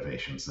financial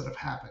innovations that have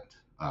happened.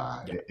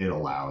 Yeah. It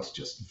allows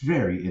just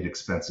very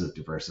inexpensive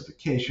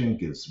diversification,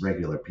 gives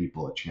regular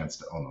people a chance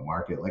to own the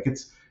market. Like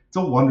it's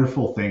a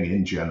wonderful thing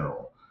in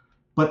general.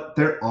 But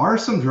there are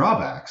some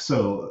drawbacks.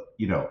 So,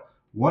 you know,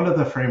 one of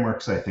the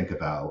frameworks I think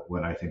about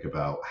when I think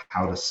about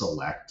how to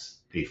select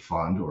a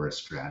fund or a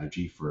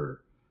strategy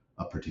for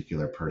a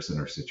particular person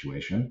or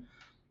situation,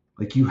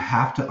 like you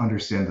have to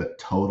understand the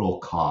total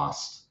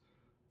cost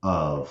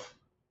of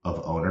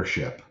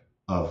ownership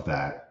of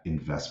that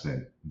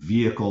investment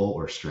vehicle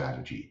or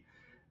strategy.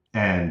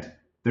 And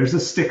there's a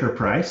sticker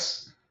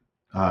price.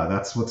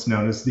 That's what's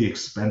known as the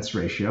expense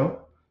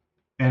ratio.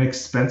 And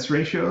expense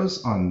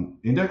ratios on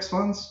index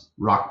funds,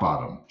 rock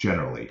bottom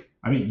generally.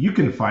 I mean, you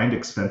can find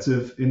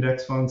expensive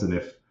index funds, and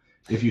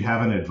if you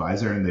have an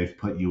advisor and they've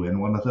put you in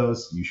one of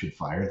those, you should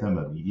fire them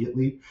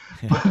immediately.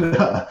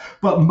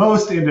 But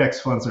most index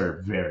funds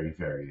are very,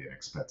 very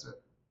inexpensive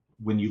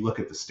when you look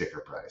at the sticker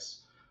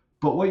price.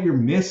 But what you're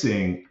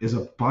missing is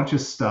a bunch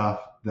of stuff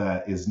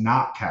that is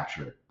not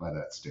captured by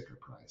that sticker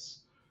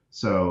price.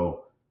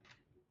 So,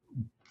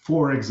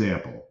 for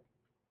example,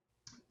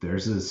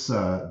 there's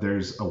a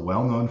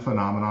well-known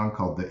phenomenon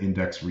called the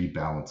index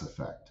rebalance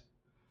effect,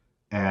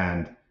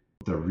 and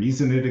the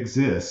reason it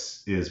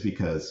exists is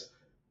because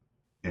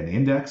an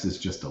index is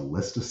just a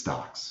list of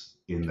stocks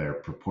in their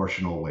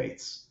proportional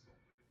weights,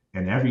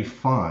 and every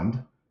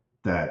fund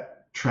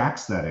that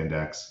tracks that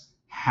index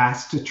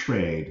has to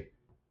trade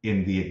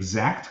in the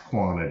exact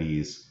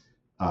quantities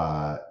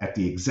at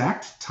the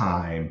exact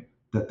time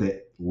that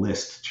the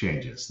list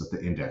changes, that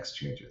the index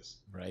changes.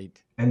 Right.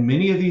 And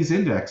many of these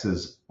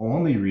indexes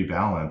only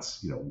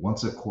rebalance,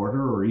 once a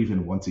quarter or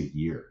even once a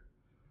year.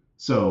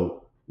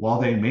 So while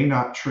they may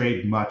not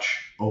trade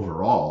much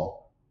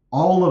overall,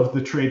 all of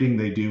the trading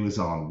they do is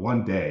on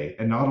one day,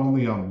 and not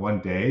only on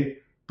one day,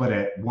 but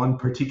at one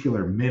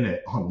particular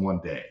minute on one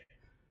day.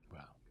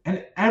 Wow.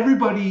 And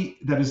everybody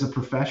that is a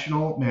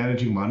professional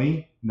managing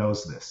money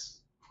knows this.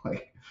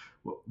 Like,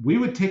 we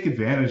would take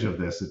advantage of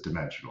this at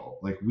Dimensional.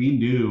 Like, we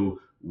knew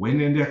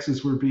when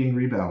indexes were being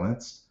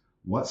rebalanced,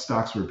 what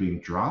stocks were being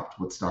dropped,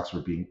 what stocks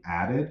were being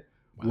added,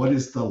 wow, what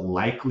is the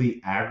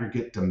likely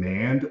aggregate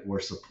demand or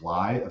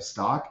supply of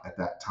stock at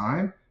that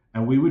time,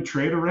 and we would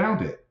trade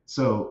around it.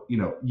 So,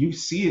 you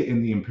see it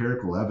in the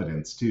empirical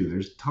evidence too.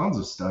 There's tons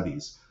of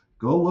studies.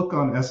 Go look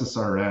on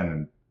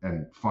SSRN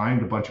and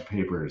find a bunch of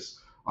papers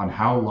on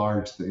how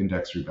large the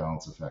index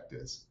rebalance effect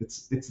is.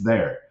 It's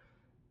there.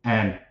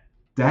 And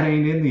that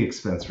ain't in the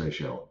expense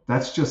ratio.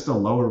 That's just a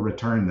lower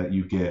return that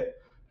you get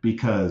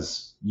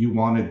because you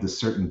wanted the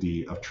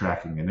certainty of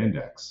tracking an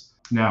index.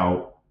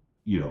 Now,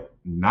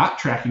 not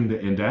tracking the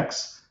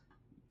index,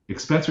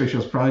 expense ratio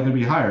is probably going to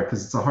be higher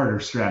because it's a harder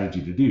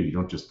strategy to do. You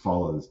don't just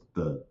follow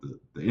the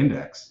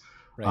index.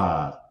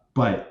 Right.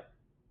 But,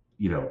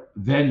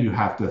 then you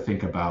have to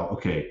think about,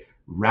 okay,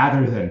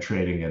 rather than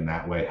trading in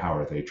that way, how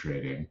are they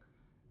trading?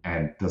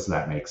 And does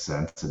that make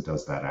sense? And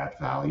does that add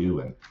value?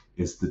 And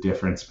is the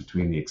difference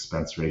between the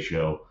expense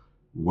ratio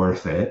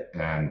worth it?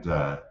 And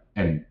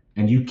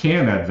you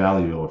can add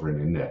value over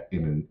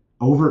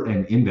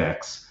an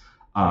index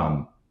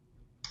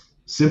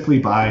simply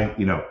by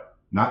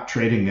not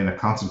trading in a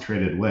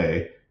concentrated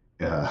way,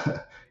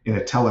 in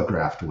a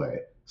telegraphed way.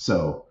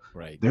 So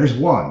right, there's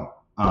one.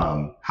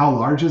 How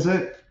large is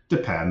it?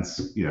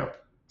 Depends.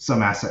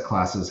 Some asset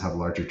classes have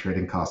larger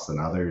trading costs than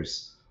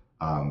others,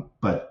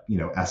 but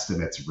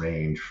estimates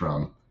range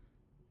from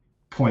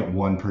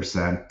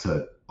 0.1%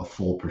 to a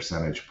full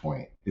percentage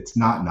point. It's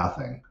not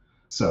nothing.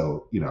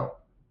 So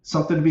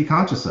something to be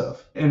conscious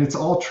of. And it's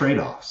all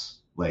trade-offs.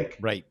 Like,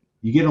 right,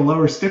 you get a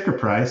lower sticker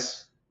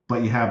price,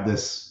 but you have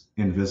this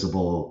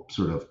invisible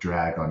sort of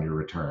drag on your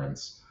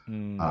returns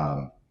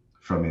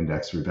from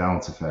index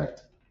rebalance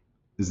effect.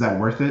 Is that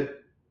worth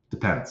it?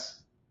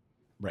 Depends.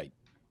 Right.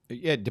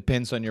 Yeah, it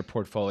depends on your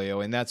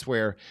portfolio. And that's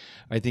where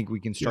I think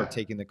we can start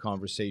taking the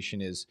conversation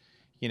is,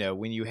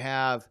 when you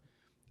have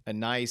a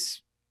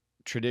nice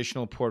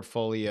traditional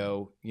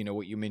portfolio,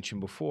 what you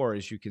mentioned before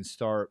is you can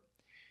start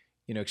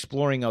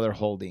exploring other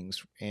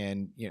holdings.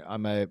 And,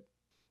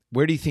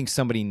 where do you think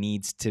somebody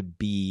needs to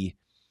be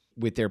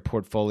with their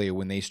portfolio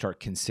when they start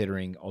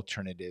considering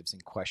alternatives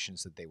and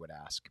questions that they would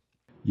ask?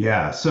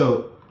 Yeah.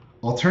 So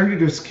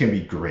alternatives can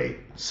be great.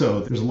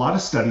 So there's a lot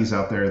of studies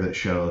out there that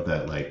show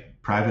that like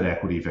private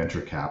equity, venture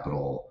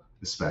capital,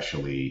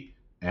 especially,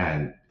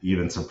 and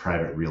even some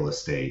private real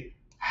estate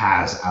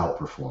has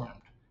outperformed.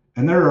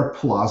 And there are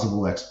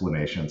plausible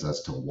explanations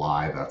as to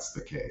why that's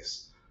the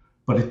case.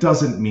 But it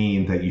doesn't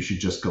mean that you should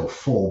just go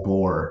full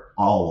bore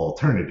all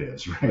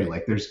alternatives, right?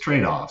 Like there's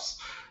trade-offs.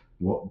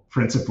 Well,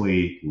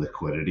 principally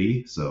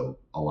liquidity. So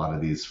a lot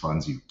of these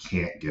funds you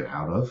can't get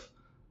out of.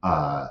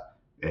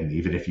 And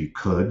even if you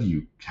could,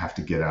 you have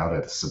to get out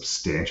at a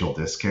substantial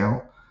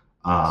discount.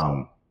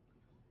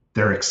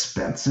 They're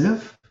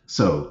expensive.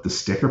 So the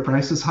sticker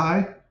price is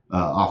high.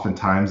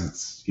 Oftentimes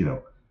it's,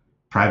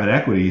 private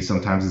equity,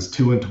 sometimes it's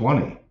 2 and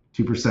 20,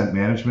 2%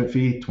 management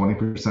fee,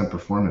 20%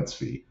 performance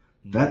fee.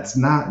 That's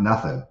not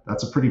nothing.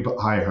 That's a pretty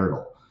high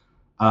hurdle.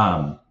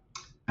 And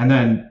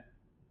then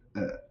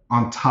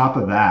on top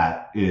of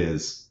that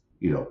is,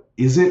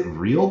 is it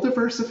real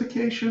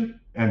diversification?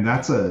 And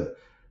that's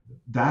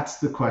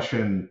the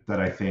question that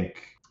I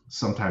think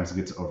sometimes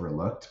gets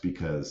overlooked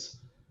because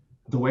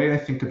The way I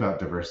think about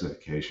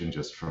diversification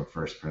just from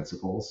first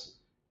principles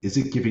is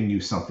it giving you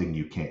something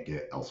you can't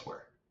get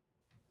elsewhere.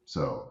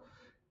 So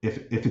if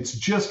it's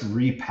just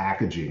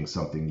repackaging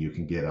something you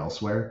can get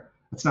elsewhere,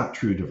 that's not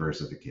true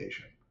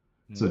diversification.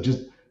 So Mm,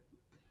 just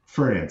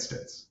for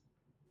instance,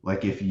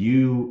 like if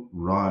you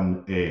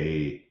run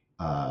a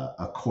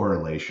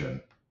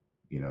correlation,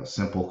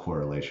 simple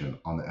correlation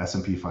on the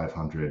S&P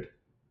 500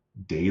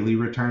 daily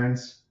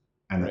returns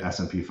and the right.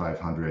 S&P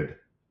 500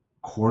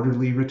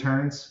 quarterly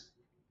returns,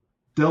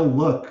 they'll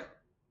look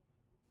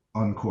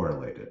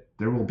uncorrelated.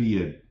 There will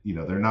be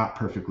they're not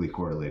perfectly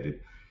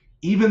correlated,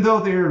 even though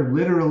they're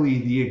literally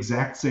the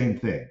exact same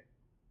thing.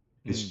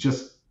 It's Mm,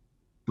 just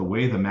the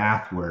way the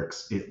math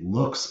works, it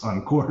looks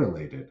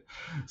uncorrelated.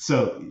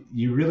 So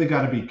you really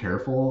got to be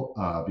careful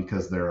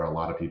because there are a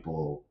lot of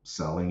people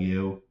selling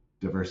you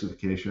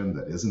diversification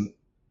that isn't,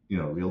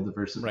 real right.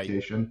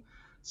 diversification.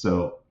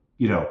 So,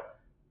 you know,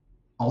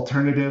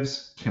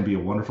 alternatives can be a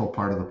wonderful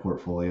part of the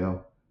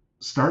portfolio.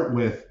 Start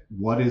with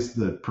what is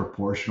the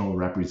proportional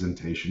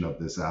representation of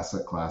this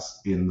asset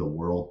class in the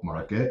world Right.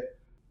 market.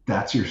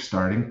 That's your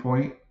starting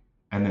point,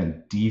 and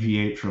then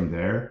deviate from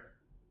there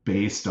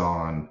based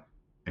on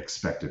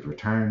expected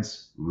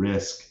returns,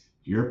 risk,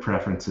 your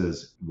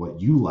preferences, what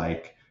you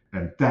like,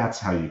 and that's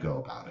how you go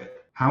about it.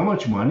 How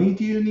much money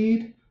do you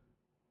need?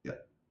 Yeah,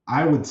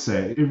 I would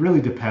say it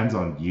really depends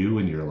on you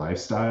and your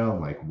lifestyle,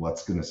 like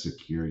what's going to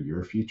secure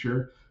your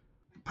future.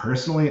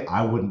 Personally,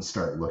 I wouldn't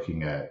start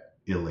looking at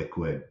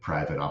illiquid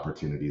private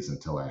opportunities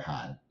until I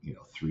had,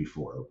 3,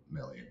 4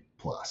 million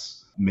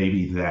plus.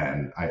 Maybe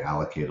then I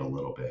allocate a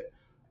little bit.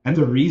 And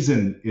the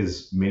reason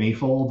is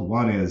manyfold.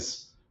 One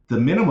is the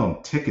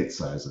minimum ticket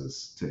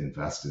sizes to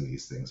invest in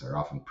these things are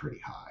often pretty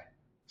high.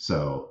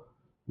 So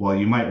while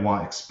you might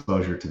want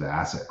exposure to the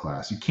asset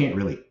class, you can't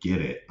really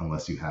get it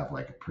unless you have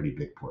like a pretty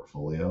big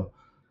portfolio.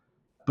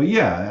 But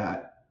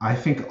yeah, I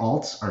think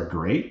alts are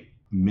great.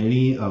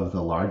 Many of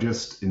the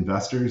largest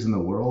investors in the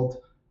world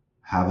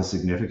have a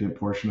significant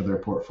portion of their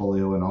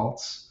portfolio in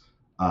alts.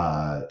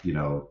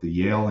 The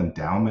Yale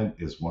Endowment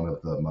is one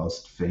of the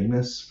most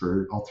famous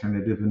for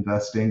alternative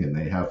investing, and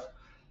they have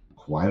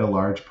quite a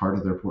large part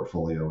of their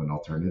portfolio in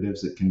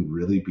alternatives. It can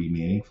really be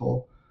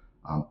meaningful,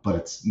 but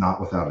it's not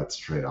without its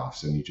trade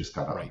offs, and you just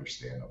got to Right.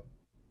 understand them.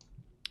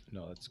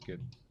 No, that's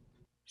good.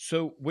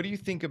 So, what do you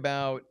think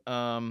about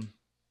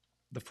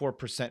the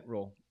 4%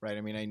 rule? Right.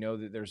 I mean, I know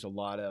that there's a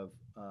lot of,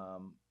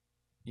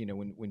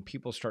 when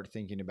people start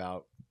thinking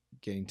about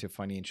getting to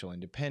financial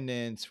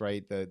independence,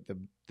 right?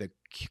 The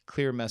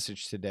clear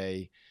message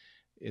today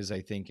is,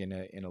 I think, in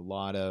a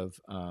lot of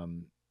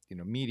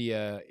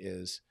media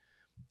is,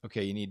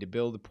 okay, you need to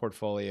build a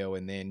portfolio,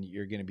 and then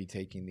you're going to be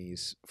taking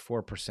these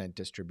 4%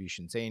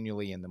 distributions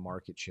annually, and the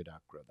market should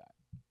outgrow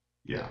that.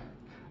 Yeah.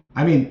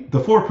 I mean, the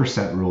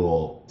 4%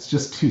 rule is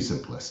just too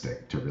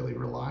simplistic to really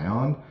rely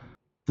on.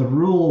 The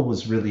rule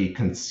was really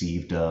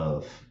conceived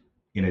of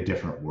in a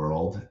different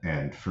world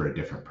and for a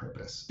different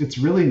purpose. It's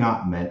really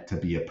not meant to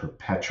be a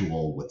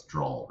perpetual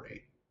withdrawal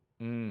rate.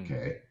 Mm,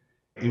 Okay.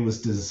 It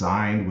was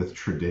designed with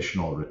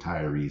traditional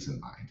retirees in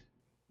mind.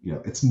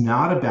 It's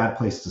not a bad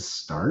place to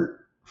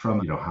start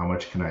from, how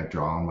much can I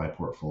draw on my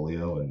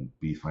portfolio and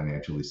be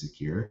financially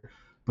secure,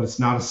 but it's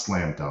not a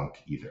slam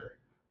dunk either.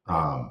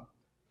 right.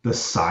 The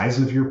size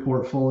of your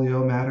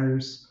portfolio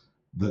matters.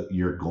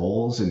 Your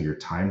goals and your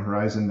time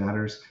horizon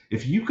matters.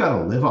 If you've got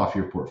to live off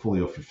your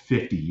portfolio for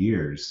 50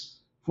 years,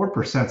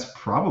 4% is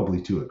probably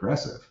too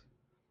aggressive.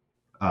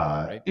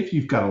 Right. If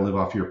you've got to live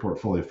off your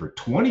portfolio for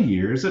 20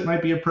 years, it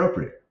might be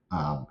appropriate.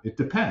 It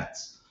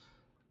depends.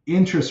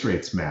 Interest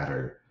rates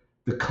matter.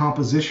 The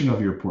composition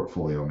of your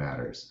portfolio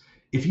matters.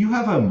 If you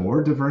have a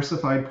more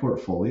diversified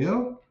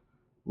portfolio,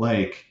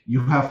 like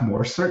you have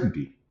more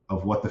certainty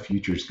of what the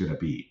future is going to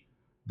be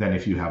than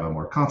if you have a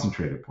more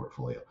concentrated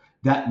portfolio.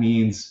 That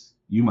means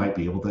you might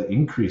be able to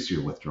increase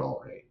your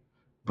withdrawal rate.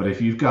 But Right.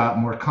 if you've got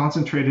more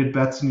concentrated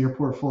bets in your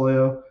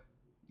portfolio,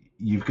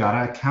 you've got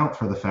to account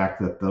for the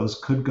fact that those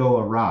could go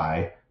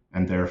awry,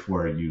 and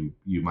therefore you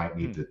might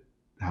need Hmm. to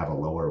have a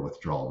lower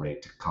withdrawal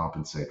rate to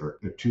compensate or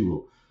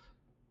to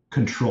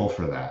control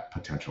for that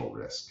potential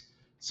risk.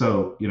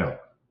 So,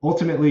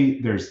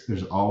 ultimately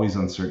there's always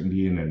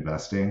uncertainty in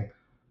investing.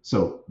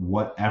 So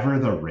whatever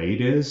the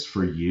rate is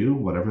for you,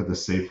 whatever the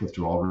safe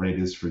withdrawal rate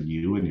is for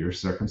you in your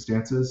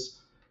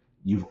circumstances,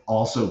 you've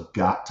also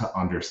got to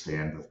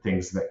understand the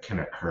things that can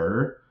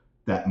occur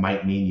that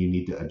might mean you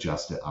need to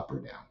adjust it up or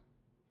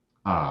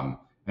down.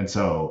 And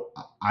so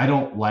I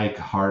don't like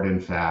hard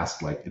and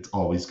fast, like it's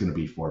always going to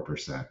be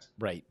 4%.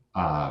 Right.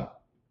 Uh,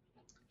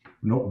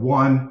 no,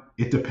 one,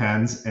 it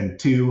depends, and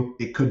two,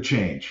 it could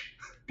change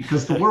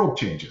because the world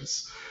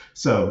changes.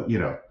 So,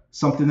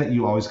 something that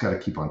you always got to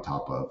keep on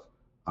top of.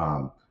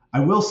 I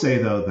will say,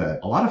 though, that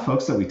a lot of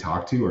folks that we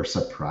talk to are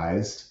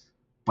surprised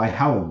by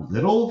how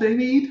little they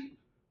need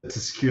to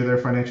secure their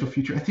financial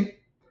future.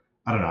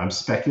 I don't know, I'm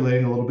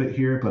speculating a little bit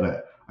here,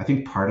 but I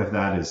think part of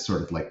that is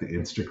sort of like the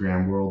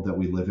Instagram world that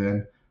we live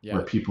in, where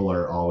Yeah. people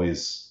are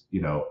always,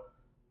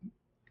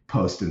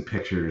 posting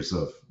pictures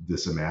of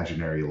this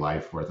imaginary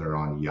life where they're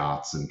on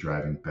yachts and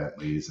driving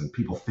Bentleys, and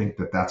people think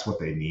that that's what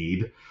they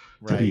need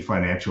to be Right.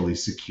 financially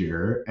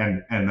secure.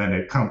 And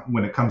then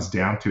when it comes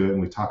down to it,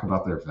 and we talk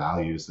about their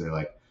values, they're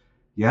like,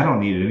 yeah, I don't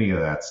need any of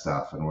that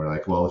stuff. And we're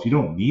like, well, if you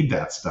don't need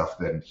that stuff,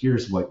 then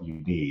here's what you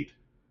need.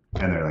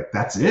 And they're like,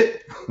 that's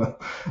it. uh,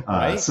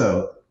 Right.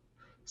 so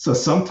so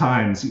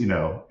sometimes,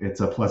 it's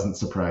a pleasant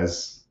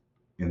surprise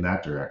in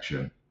that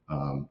direction,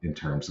 in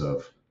terms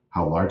of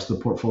how large the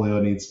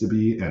portfolio needs to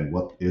be and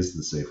what is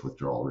the safe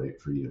withdrawal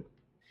rate for you.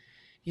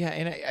 Yeah,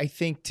 and I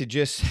think to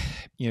just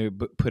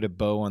put a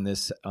bow on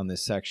this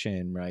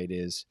section, right,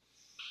 is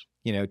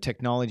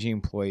technology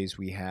employees,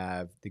 we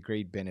have the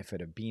great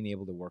benefit of being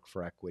able to work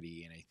for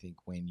equity, and I think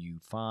when you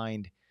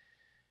find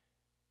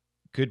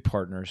good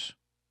partners,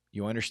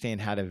 you understand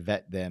how to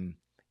vet them,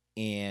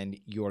 and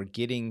you're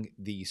getting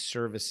the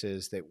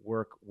services that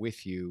work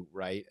with you,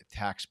 right?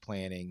 Tax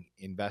planning,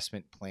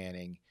 investment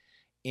planning,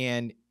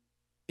 and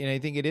I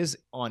think it is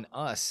on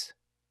us,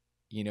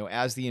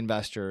 as the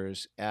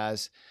investors,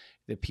 as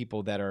the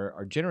people that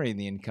are generating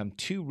the income,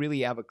 to really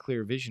have a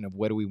clear vision of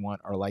what do we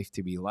want our life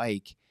to be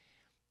like.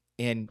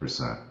 And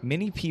Percent.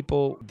 many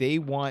people, they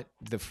want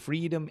the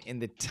freedom and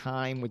the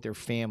time with their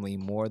family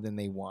more than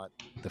they want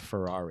the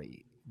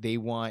Ferrari. They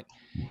want,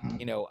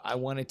 I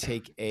want to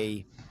take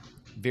a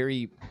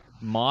very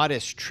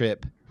modest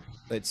trip,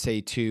 let's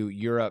say to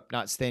Europe,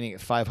 not staying at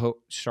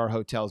five-star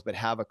hotels, but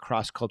have a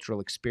cross-cultural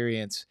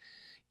experience,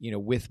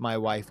 with my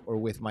wife or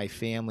with my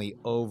family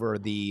over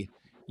the,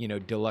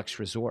 deluxe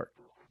resort.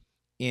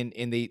 And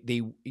they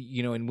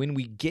and when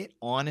we get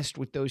honest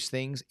with those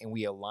things and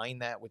we align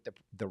that with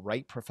the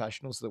right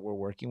professionals that we're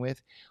working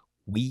with,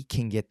 we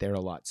can get there a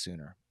lot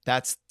sooner.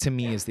 That's, to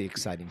me, is the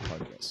exciting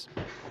part of this.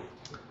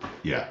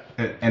 Yeah.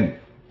 And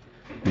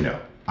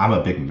I'm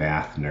a big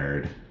math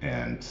nerd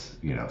and,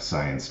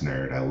 science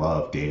nerd. I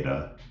love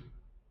data,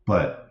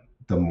 but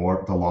the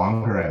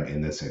longer I'm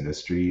in this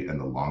industry and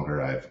the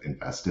longer I've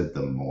invested,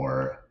 the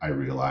more I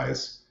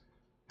realize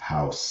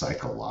how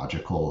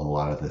psychological a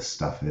lot of this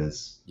stuff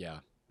is, Yeah.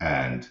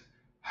 and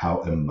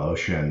how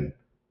emotion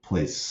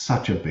plays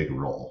such a big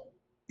role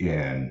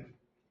in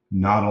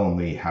not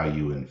only how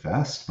you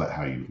invest, but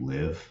how you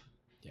live.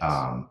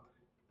 Yes.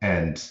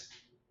 And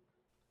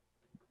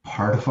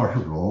part of our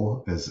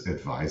role as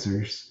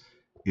advisors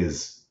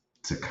is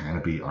to kind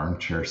of be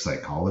armchair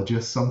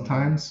psychologists Mm,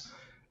 sometimes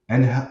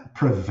and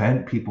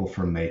prevent people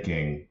from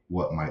making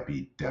what might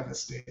be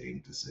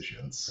devastating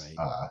decisions,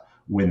 right.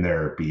 when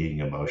they're being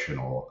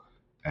emotional,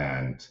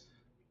 and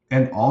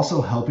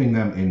also helping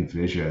them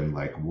envision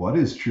like what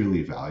is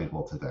truly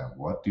valuable to them,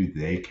 what do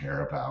they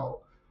care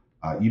about.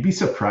 You'd be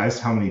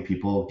surprised how many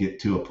people get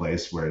to a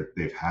place where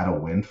they've had a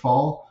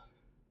windfall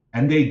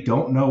and they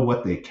don't know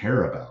what they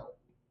care about,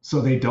 so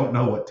they don't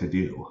know what to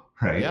do,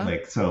 right? Yeah.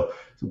 Like, so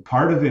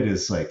part of it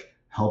is like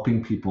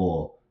helping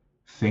people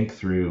think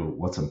through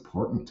what's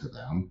important to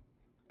them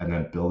and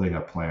then building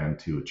a plan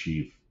to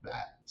achieve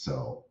that.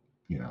 So,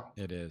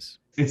 It is.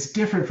 it's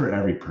different for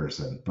every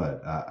person,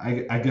 but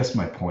I guess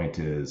my point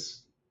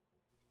is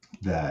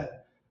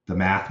that the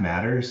math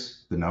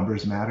matters, the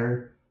numbers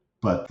matter,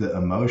 but the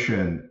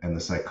emotion and the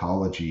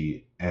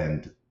psychology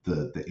and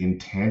the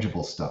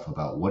intangible stuff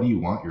about what do you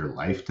want your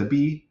life to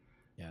be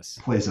Yes.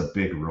 plays a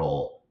big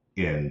role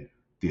in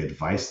the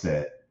advice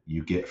that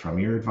you get from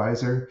your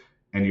advisor.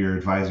 And your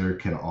advisor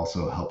can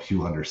also help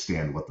you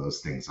understand what those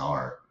things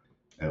are,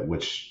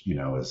 which,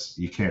 is,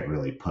 you can't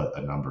really put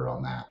a number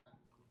on that.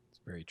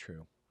 It's very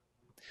true.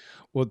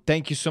 Well,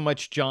 thank you so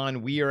much,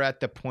 John. We are at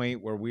the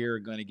point where we're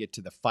going to get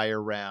to the fire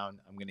round.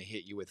 I'm going to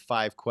hit you with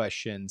 5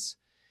 questions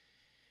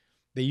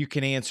that you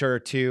can answer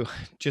to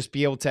just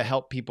be able to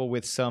help people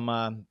with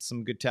some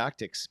good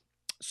tactics.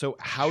 So,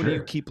 how do you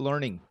Sure. keep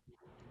learning?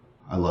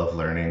 I love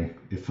learning.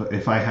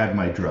 If I had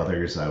my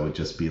druthers, I would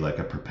just be like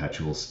a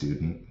perpetual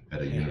student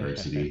at a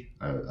university.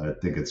 I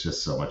think it's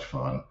just so much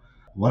fun.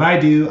 What I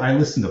do, I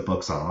listen to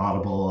books on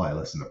Audible. I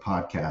listen to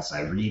podcasts.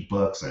 I read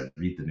books. I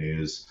read the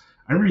news.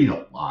 I read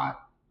a lot.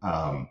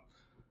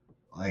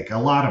 Like a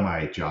lot of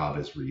my job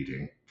is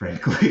reading,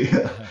 frankly,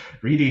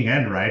 reading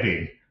and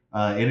writing,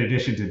 in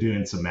addition to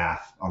doing some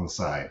math on the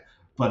side.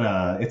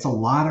 But it's a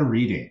lot of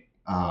reading.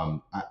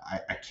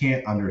 I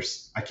can't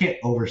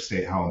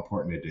overstate how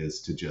important it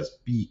is to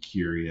just be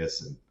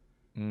curious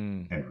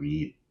Mm, and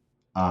read.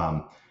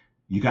 Um,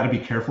 you got to be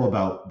careful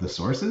about the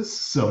sources,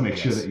 so make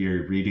sure that yes.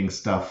 you're reading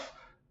stuff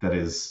that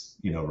is,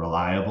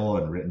 reliable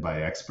and written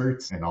by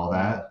experts and all Mm,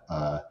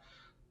 that.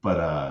 But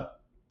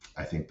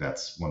I think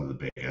that's one of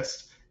the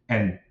biggest.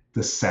 And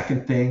the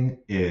second thing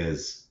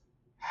is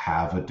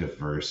have a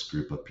diverse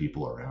group of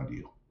people around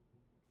you.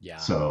 yeah.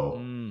 So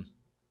Mm,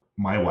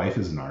 my wife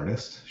is an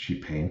artist. She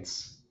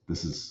paints.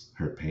 This is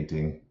her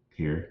painting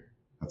here.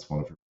 That's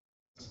one of her.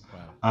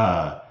 wow.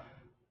 Uh,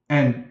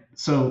 and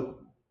so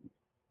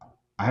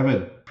I have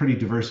a pretty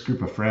diverse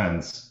group of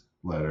friends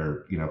that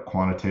are,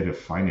 quantitative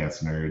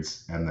finance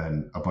nerds, and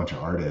then a bunch of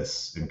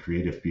artists and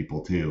creative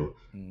people too.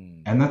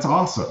 Mm, And that's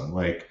awesome.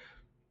 Like,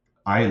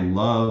 I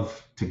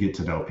love to get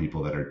to know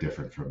people that are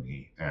different from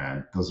me.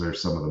 And those are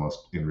some of the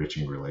most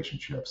enriching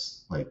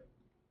relationships. Like,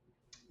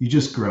 you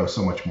just grow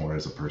so much more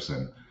as a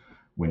person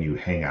when you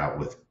hang out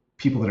with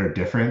people that are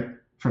different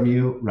from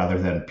you rather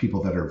than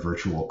people that are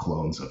virtual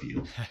clones of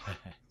you.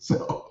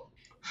 So,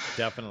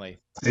 Definitely.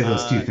 say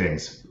those two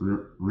things: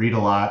 read a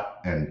lot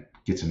and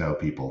get to know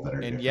people that are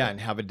And different.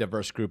 and have a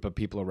diverse group of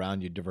people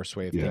around you, diverse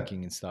way of Yeah.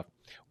 thinking and stuff.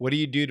 What do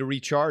you do to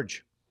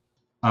recharge?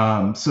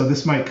 So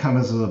this might come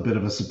as a bit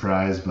of a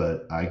surprise,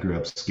 but I grew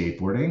up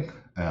skateboarding.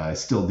 I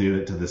still do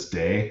it to this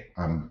day.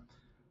 I'm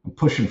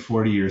pushing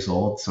 40 years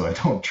old, so I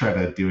don't try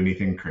to do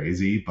anything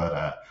crazy, but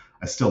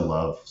I still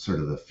love sort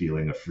of the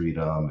feeling of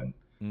freedom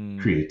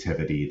and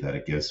creativity that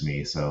it gives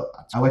me. So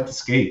I like to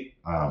skate.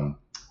 I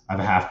have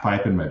a half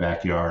pipe in my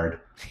backyard.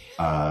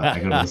 I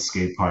go to the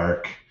skate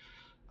park.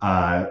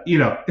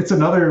 It's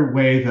another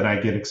way that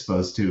I get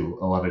exposed to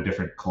a lot of a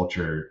different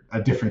culture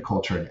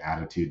and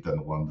attitude than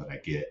the one that I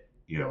get,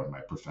 in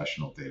my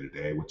professional day to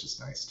day, which is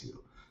nice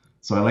too.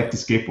 So I like to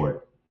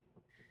skateboard.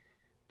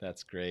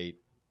 That's great.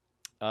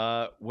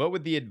 What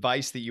would the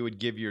advice that you would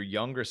give your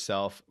younger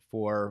self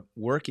for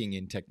working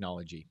in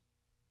technology?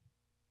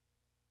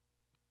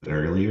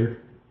 Earlier.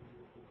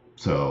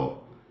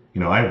 So,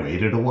 I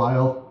waited a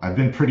while. I've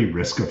been pretty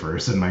risk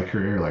averse in my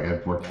career. Like,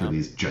 I've worked for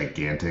these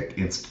gigantic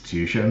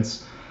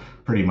institutions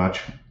pretty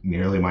much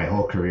nearly my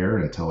whole career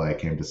until I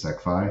came to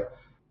SecFi.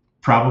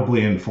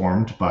 Probably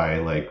informed by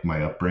like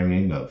my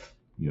upbringing of,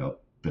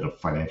 bit of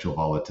financial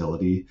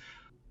volatility.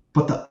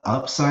 But the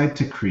upside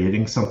to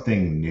creating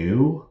something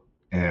new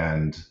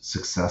and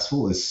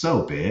successful is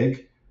so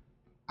big.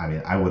 I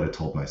mean, I would have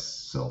told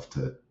myself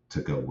to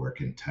go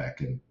work in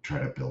tech and try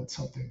to build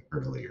something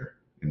earlier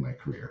in my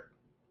career.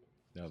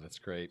 No, that's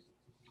great.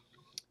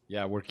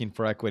 Yeah, working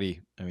for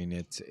equity. I mean,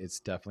 it's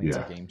definitely it's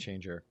a game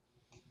changer.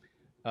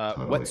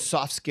 Totally. What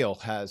soft skill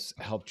has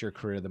helped your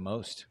career the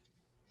most?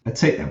 I'd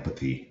say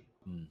empathy.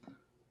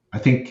 I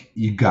think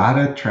you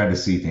gotta try to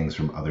see things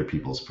from other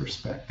people's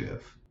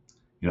perspective.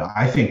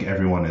 I think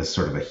everyone is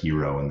sort of a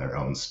hero in their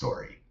own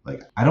story.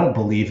 Like, I don't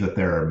believe that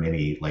there are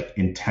many like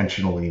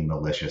intentionally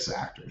malicious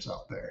actors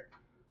out there.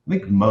 I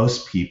think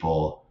most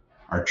people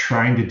are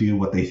trying to do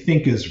what they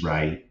think is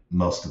right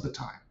most of the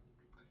time.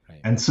 Right.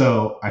 And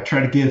so I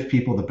try to give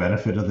people the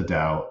benefit of the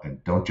doubt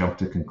and don't jump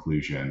to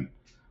conclusions.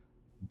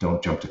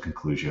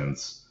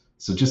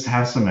 So just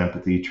have some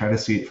empathy, try to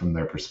see it from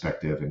their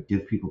perspective and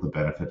give people the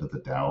benefit of the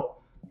doubt.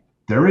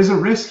 There is a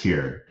risk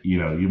here.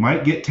 You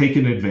might get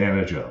taken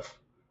advantage of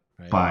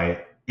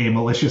by a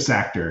malicious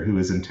actor who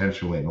is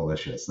intentionally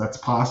malicious. That's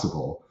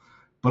possible.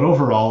 But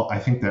overall, I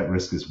think that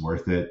risk is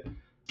worth it.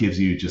 Gives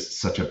you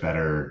just such a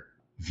better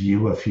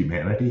view of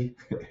humanity.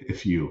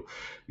 If you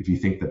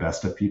think the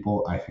best of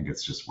people, I think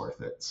it's just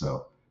worth it.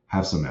 So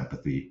have some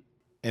empathy.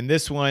 And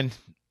this one,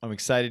 I'm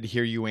excited to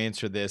hear you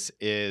answer this,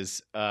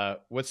 is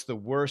what's the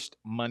worst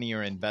money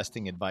or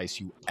investing advice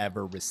you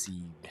ever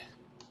received?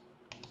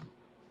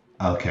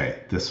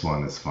 Okay, this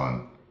one is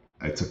fun.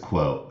 It's a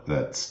quote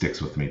that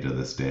sticks with me to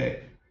this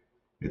day.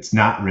 It's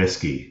not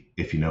risky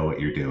if you know what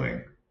you're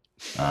doing.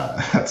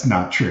 That's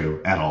not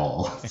true at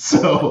all.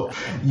 So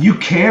you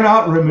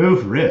cannot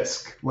remove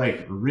risk.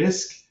 Like,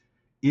 risk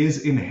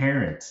is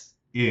inherent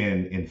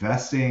in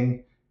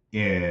investing,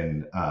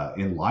 in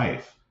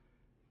life.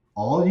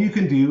 All you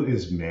can do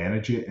is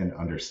manage it and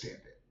understand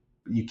it.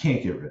 You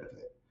can't get rid of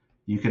it.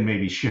 You can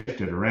maybe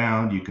shift it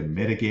around. You can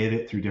mitigate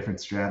it through different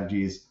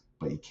strategies,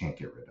 but you can't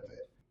get rid of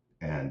it.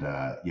 And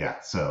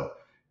so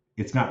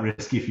it's not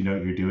risky if you know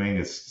what you're doing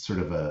is sort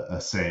of a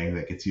saying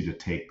that gets you to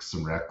take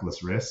some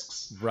reckless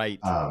risks. Right.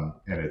 And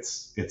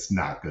it's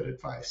not good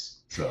advice.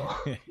 So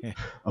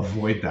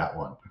avoid that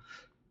one.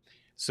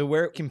 So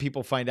where can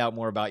people find out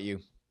more about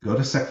you? Go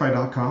to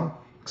secfi.com,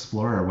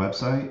 explore our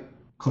website,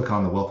 click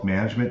on the wealth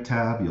management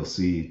tab. You'll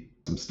see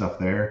some stuff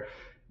there.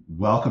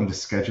 Welcome to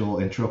schedule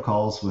intro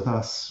calls with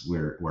us.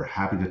 We're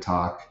happy to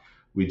talk.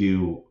 We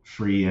do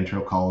free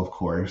intro call, of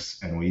course,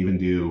 and we even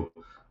do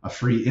a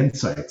free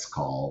insights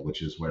call,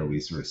 which is where we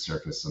sort of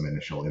surface some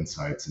initial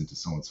insights into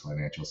someone's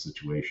financial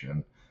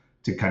situation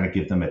to kind of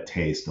give them a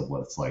taste of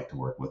what it's like to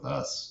work with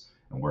us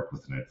and work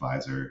with an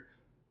advisor,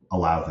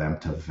 allow them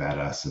to vet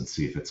us and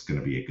see if it's going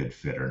to be a good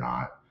fit or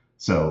not.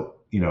 So,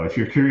 if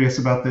you're curious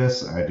about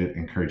this, I'd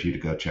encourage you to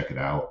go check it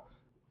out.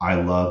 I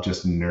love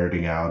just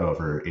nerding out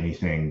over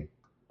anything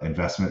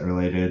investment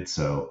related.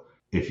 So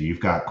if you've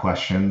got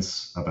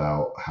questions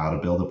about how to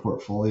build a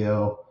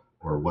portfolio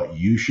or what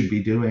you should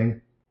be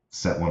doing,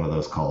 set one of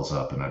those calls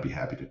up and I'd be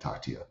happy to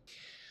talk to you.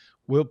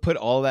 We'll put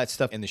all that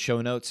stuff in the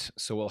show notes.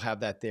 So we'll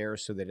have that there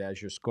so that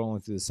as you're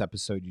scrolling through this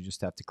episode, you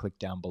just have to click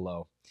down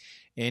below.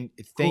 And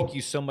thank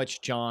you so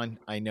much, John.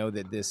 I know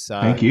that this...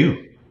 Thank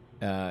you.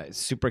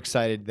 Super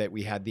excited that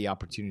we had the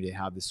opportunity to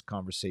have this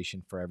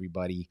conversation for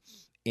everybody.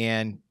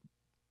 And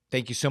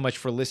thank you so much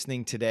for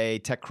listening today.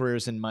 Tech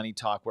Careers and Money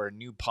Talk. We're a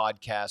new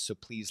podcast, so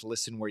please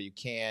listen where you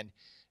can.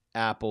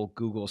 Apple,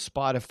 Google,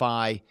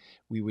 Spotify.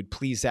 We would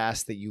please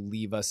ask that you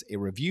leave us a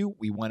review.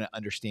 We want to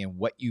understand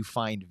what you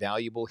find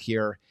valuable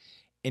here.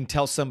 and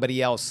tell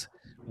somebody else,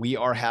 we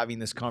are having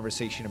this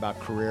conversation about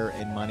career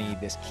and money.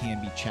 This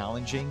can be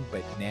challenging,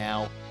 but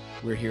now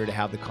we're here to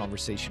have the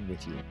conversation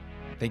with you.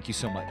 Thank you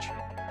so much.